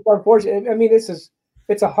 Anyway, it's unfortunate. I mean,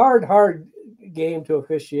 it's a hard game to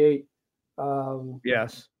officiate.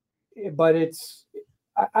 Yes, but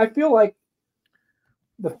I feel like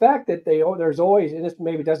the fact that there's always, and this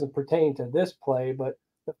maybe doesn't pertain to this play, but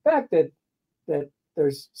the fact that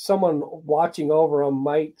there's someone watching over them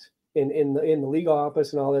might in the league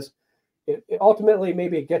office and all this, it ultimately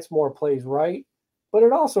maybe it gets more plays right, but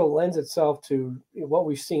it also lends itself to what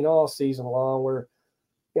we've seen all season long, where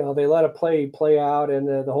they let a play out, and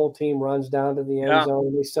the whole team runs down to the end zone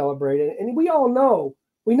and they celebrate it, and we all know.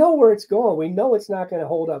 We know where it's going. We know it's not going to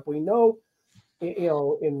hold up. We know,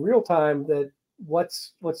 in real time that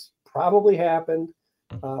what's probably happened.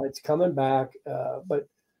 It's coming back. But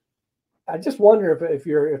I just wonder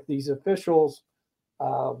if these officials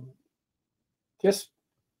just,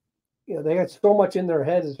 they got so much in their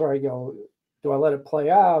heads as far as, do I let it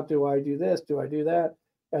play out? Do I do this? Do I do that?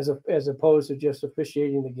 As opposed to just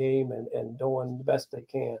officiating the game and doing the best they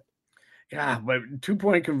can. Yeah, but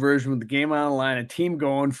 2-point conversion with the game on the line, a team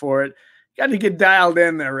going for it. Got to get dialed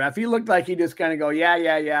in there, ref. He looked like he just kind of go,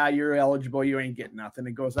 yeah, you're eligible. You ain't getting nothing.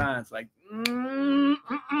 It goes on. It's like,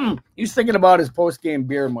 He's thinking about his post-game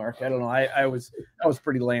beer, Mark. I don't know. I was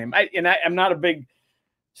pretty lame. I'm not a big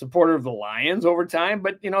supporter of the Lions over time,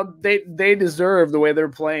 but they deserve the way they're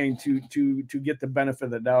playing to get the benefit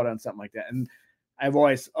of the doubt on something like that. And I'm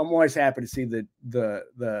always happy to see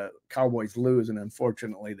the Cowboys lose, and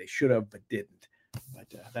unfortunately they should have but didn't. But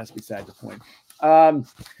that's beside the point.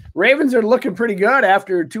 Ravens are looking pretty good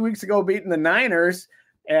after 2 weeks ago beating the Niners,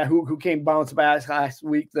 who came bounce back last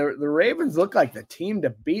week. The Ravens look like the team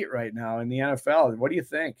to beat right now in the NFL. What do you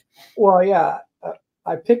think? Well, yeah,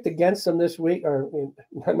 I picked against them this week, or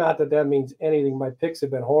not that means anything. My picks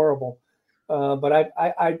have been horrible, but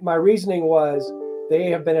my reasoning was, they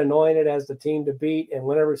have been anointed as the team to beat, and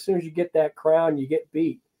as soon as you get that crown, you get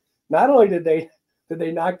beat. Not only did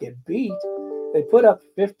they not get beat, they put up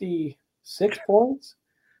 56 points.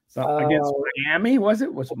 So against Miami, was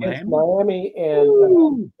it? Was against Miami,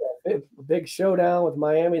 and a big showdown with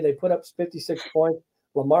Miami. They put up 56 points.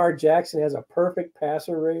 Lamar Jackson has a perfect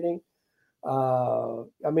passer rating.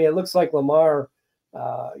 It looks like Lamar.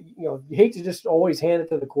 You hate to just always hand it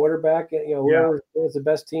to the quarterback. Whoever is the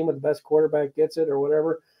best team with the best quarterback gets it or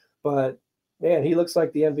whatever. But man, he looks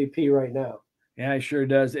like the MVP right now. Yeah, it sure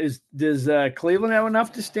does. Does Cleveland have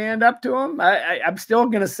enough to stand up to them? I'm still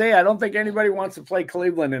going to say I don't think anybody wants to play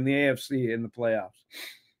Cleveland in the AFC in the playoffs.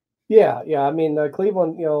 Yeah, yeah. I mean,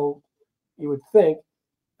 Cleveland. You would think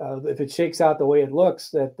if it shakes out the way it looks,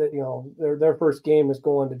 that their first game is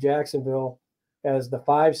going to Jacksonville as the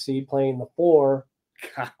 5 seed playing the 4.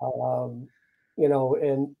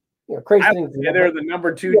 And crazy things. They're the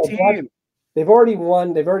number 2 team. They've already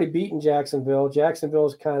won. They've already beaten Jacksonville.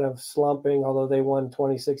 Jacksonville's kind of slumping, although they won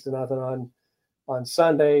 26-0 on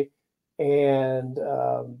Sunday, and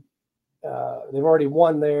they've already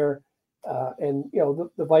won there. And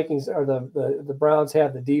the Vikings or the Browns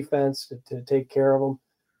have the defense to take care of them,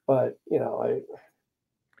 but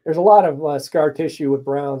there's a lot of scar tissue with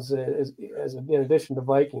Browns as in addition to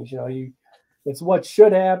Vikings. It's what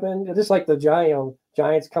should happen. Just like the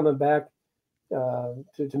Giants coming back to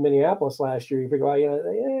Minneapolis last year. You figure, well,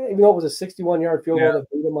 even though it was a 61-yard field goal that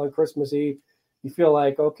beat them on Christmas Eve, you feel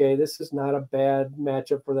like, okay, this is not a bad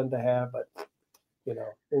matchup for them to have, but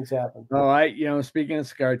things happen. Oh, speaking of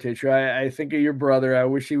scar tissue, I think of your brother. I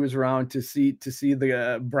wish he was around to see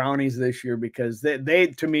the Brownies this year, because they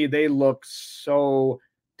to me, they look so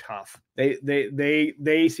tough.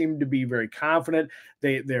 They seem to be very confident.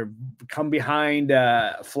 They're come behind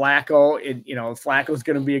Flacco, and Flacco's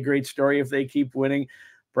going to be a great story if they keep winning.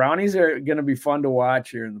 Brownies are going to be fun to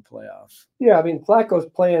watch here in the playoffs. Yeah, I mean, Flacco's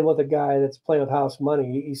playing with a guy that's playing with house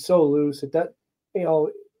money. He's so loose that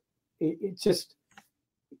it's just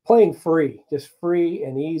playing free, just free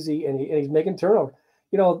and easy, and he's making turnover.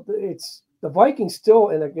 It's the Vikings still,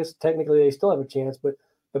 and I guess technically they still have a chance, but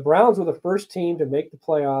the Browns were the first team to make the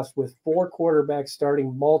playoffs with 4 quarterbacks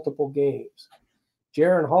starting multiple games.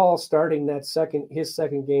 Jaron Hall starting his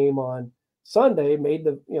second game on Sunday made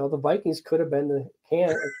the Vikings could have been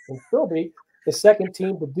and still be the second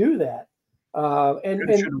team to do that. And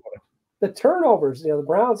the turnovers, the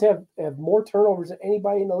Browns have more turnovers than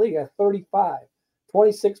anybody in the league at 35,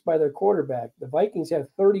 26 by their quarterback. The Vikings have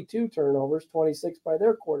 32 turnovers, 26 by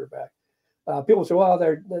their quarterback. People say, well,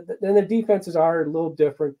 then the defenses are a little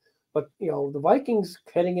different, but the Vikings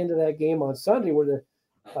heading into that game on Sunday were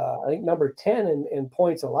I think number 10 in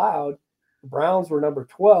points allowed. The Browns were number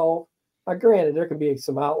 12. Now, granted, there could be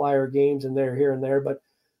some outlier games in there, here and there, but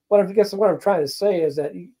what I'm trying to say is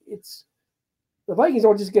that the Vikings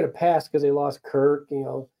don't just get a pass because they lost Kirk.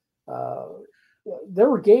 There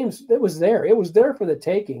were games that was there. It was there for the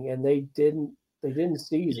taking, and they didn't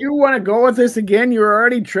seize it. You want to go with this again? You're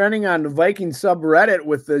already trending on the Viking subreddit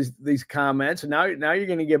with these comments, and now you're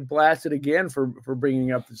going to get blasted again for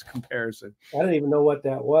bringing up this comparison. I didn't even know what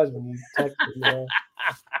that was when you texted me.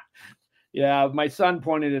 Yeah, my son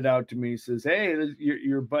pointed it out to me. He says, "Hey,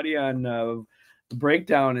 your buddy on the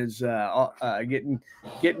breakdown is getting.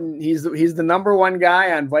 He's the number one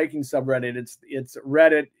guy on Viking subreddit. It's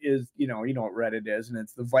Reddit is you know what Reddit is, and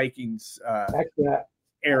it's the Vikings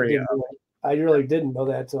area." I really didn't know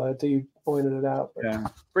that until you pointed it out. But yeah,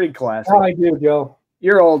 pretty classic. How I do, Joe?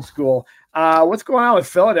 You're old school. What's going on with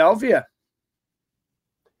Philadelphia?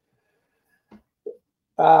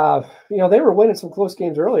 They were winning some close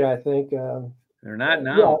games early, I think. They're not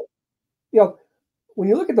now. When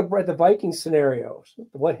you look at the Vikings scenarios,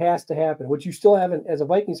 what has to happen, which you still haven't, as a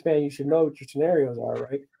Vikings fan, you should know what your scenarios are,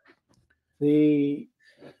 right? They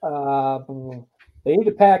need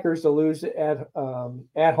the Packers to lose at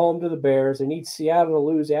home to the Bears. They need Seattle to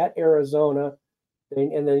lose at Arizona,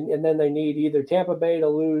 and then they need either Tampa Bay to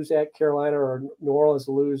lose at Carolina or New Orleans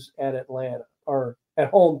to lose at Atlanta or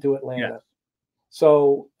at home to Atlanta. Yeah.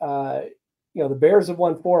 So the Bears have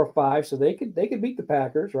won 4 or 5, so they could beat the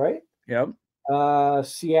Packers, right? Yep.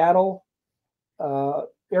 Seattle,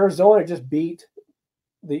 Arizona just beat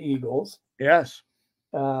the Eagles. Yes.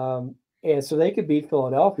 And so they could beat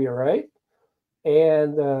Philadelphia, right?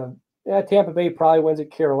 And Tampa Bay probably wins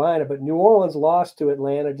at Carolina, but New Orleans lost to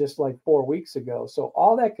Atlanta just like 4 weeks ago. So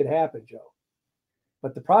all that could happen, Joe.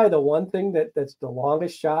 But probably the one thing that's the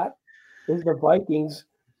longest shot is the Vikings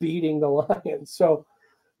beating the Lions. So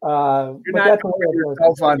you're not helping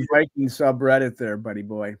yourself on Viking subreddit there, buddy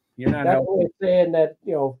boy. You're not helping. Saying that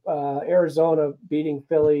Arizona beating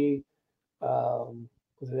Philly. Was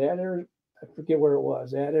it at Arizona? I forget where it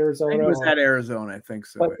was. At Arizona. It was at Arizona, I think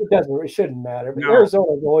so. But it shouldn't matter. But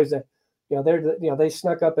Arizona is always they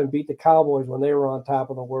snuck up and beat the Cowboys when they were on top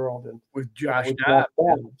of the world and with Josh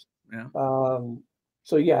Dobbs. Yeah.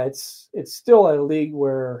 So yeah, it's still a league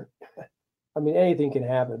where anything can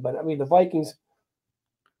happen. But the Vikings,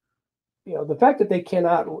 the fact that they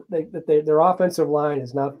cannot, their offensive line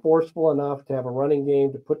is not forceful enough to have a running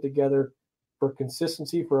game to put together for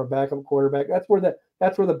consistency for a backup quarterback. That's where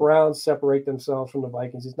the Browns separate themselves from the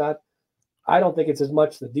Vikings. It's not I don't think it's as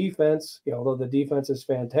much the defense, although the defense is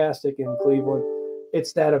fantastic in Cleveland.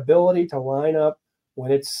 It's that ability to line up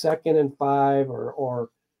when it's 2nd and 5 or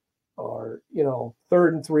 3rd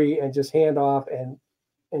and 3 and just hand off and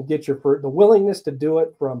get your first. The willingness to do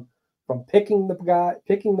it from picking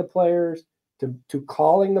the players to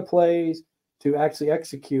calling the plays to actually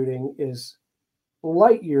executing is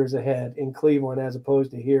light years ahead in Cleveland as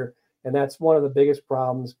opposed to here. And that's one of the biggest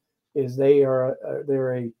problems is they're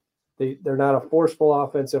not a forceful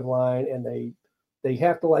offensive line, and they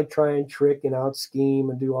have to like try and trick and out scheme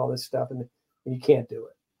and do all this stuff, and you can't do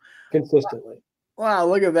it consistently. Wow,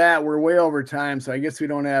 look at that. We're way over time, so I guess we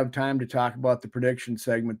don't have time to talk about the prediction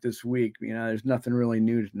segment this week. There's nothing really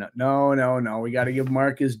new. No. We got to give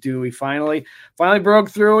Mark his due. He finally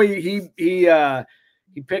broke through. He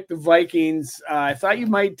picked the Vikings. I thought you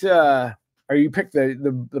might or you picked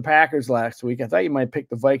the Packers last week. I thought you might pick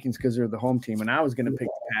the Vikings because they're the home team, and I was going to pick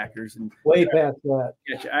the Packers. And way past that.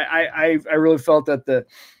 I really felt that the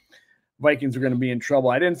Vikings were going to be in trouble.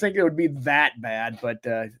 I didn't think it would be that bad, but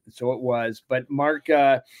so it was. But Mark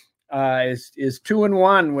is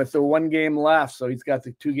 2-1 with the 1 game left, so he's got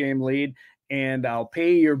the 2-game lead. And I'll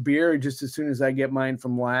pay your beer just as soon as I get mine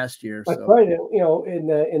from last year. That's right. In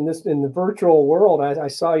the virtual world, I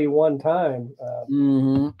saw you one time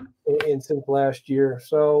since last year.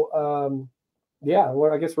 So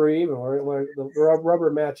I guess we're even. The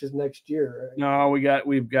rubber matches next year. Right? No,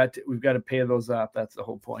 we've got to pay those off. That's the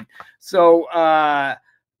whole point. So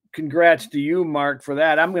congrats to you, Mark, for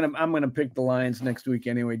that. I'm gonna pick the Lions next week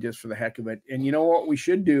anyway, just for the heck of it. And you know what we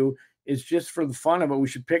should do is just for the fun of it, we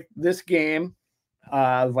should pick this game,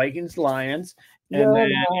 Vikings Lions. And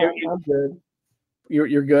I'm good.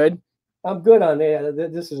 You're good. I'm good on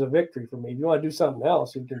that. This is a victory for me. If you want to do something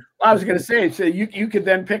else, you can. I was going to say, so you could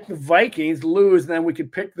then pick the Vikings, lose, and then we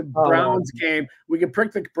could pick the Browns game. We could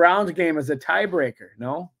pick the Browns game as a tiebreaker.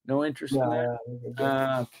 No interest in that.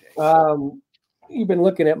 Okay. You've been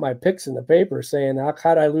looking at my picks in the paper, saying,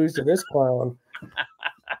 "How'd I lose to this clown?"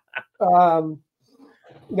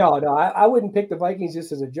 No, I wouldn't pick the Vikings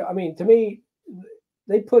just as a joke. I mean, to me,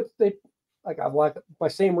 they I've like my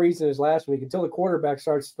same reason as last week. Until the quarterback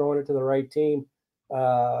starts throwing it to the right team,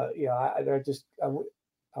 I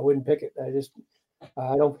wouldn't pick it.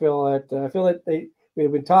 I don't feel that. I feel that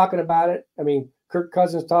we've been talking about it. I mean, Kirk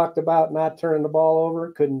Cousins talked about not turning the ball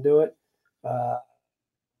over, couldn't do it.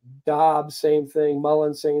 Dobbs, same thing.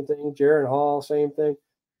 Mullins, same thing. Jaron Hall, same thing.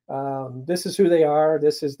 This is who they are.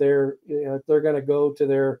 This is their. They're going to go to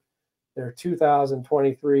their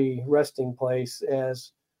 2023 resting place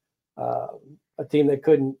as a team that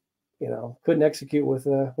couldn't execute with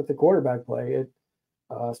the quarterback play,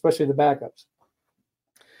 especially the backups.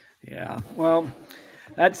 Yeah, well,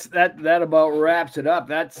 that about wraps it up.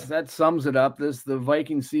 That sums it up. The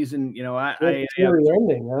Viking season. Cheery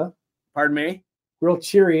ending, huh? Pardon me. Real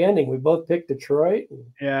cheery ending. We both picked Detroit.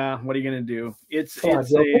 Yeah, what are you going to do?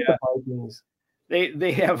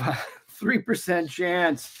 They have a 3%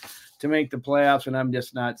 chance to make the playoffs, and I'm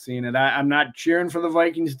just not seeing it. I'm not cheering for the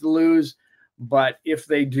Vikings to lose, but if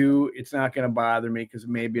they do, it's not going to bother me because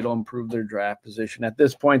maybe it'll improve their draft position. At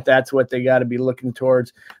this point, that's what they got to be looking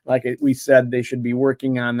towards. Like we said, they should be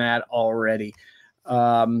working on that already.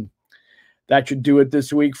 That should do it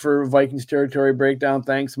this week for Vikings Territory Breakdown.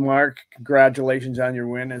 Thanks, Mark. Congratulations on your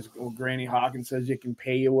win. As old Granny Hawkins says, you can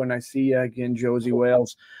pay you when I see you again, Josie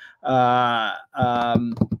Wales.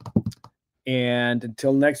 And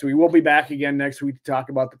until next week, we'll be back again next week to talk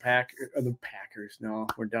about the Packers. No,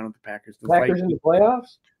 we're done with the Packers. The Packers in the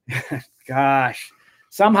playoffs? Gosh,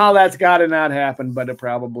 somehow that's got to not happen, but it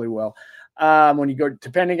probably will. When you go,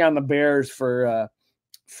 depending on the Bears to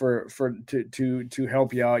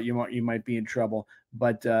help you out, you might be in trouble.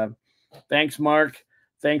 But thanks, Mark.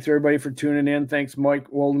 Thanks everybody for tuning in. Thanks,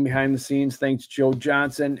 Mike Walden behind the scenes. Thanks, Joe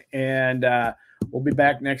Johnson, and we'll be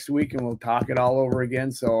back next week and we'll talk it all over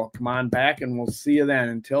again. So come on back and we'll see you then.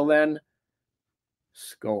 Until then,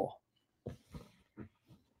 Skol.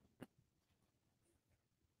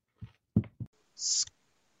 Skol.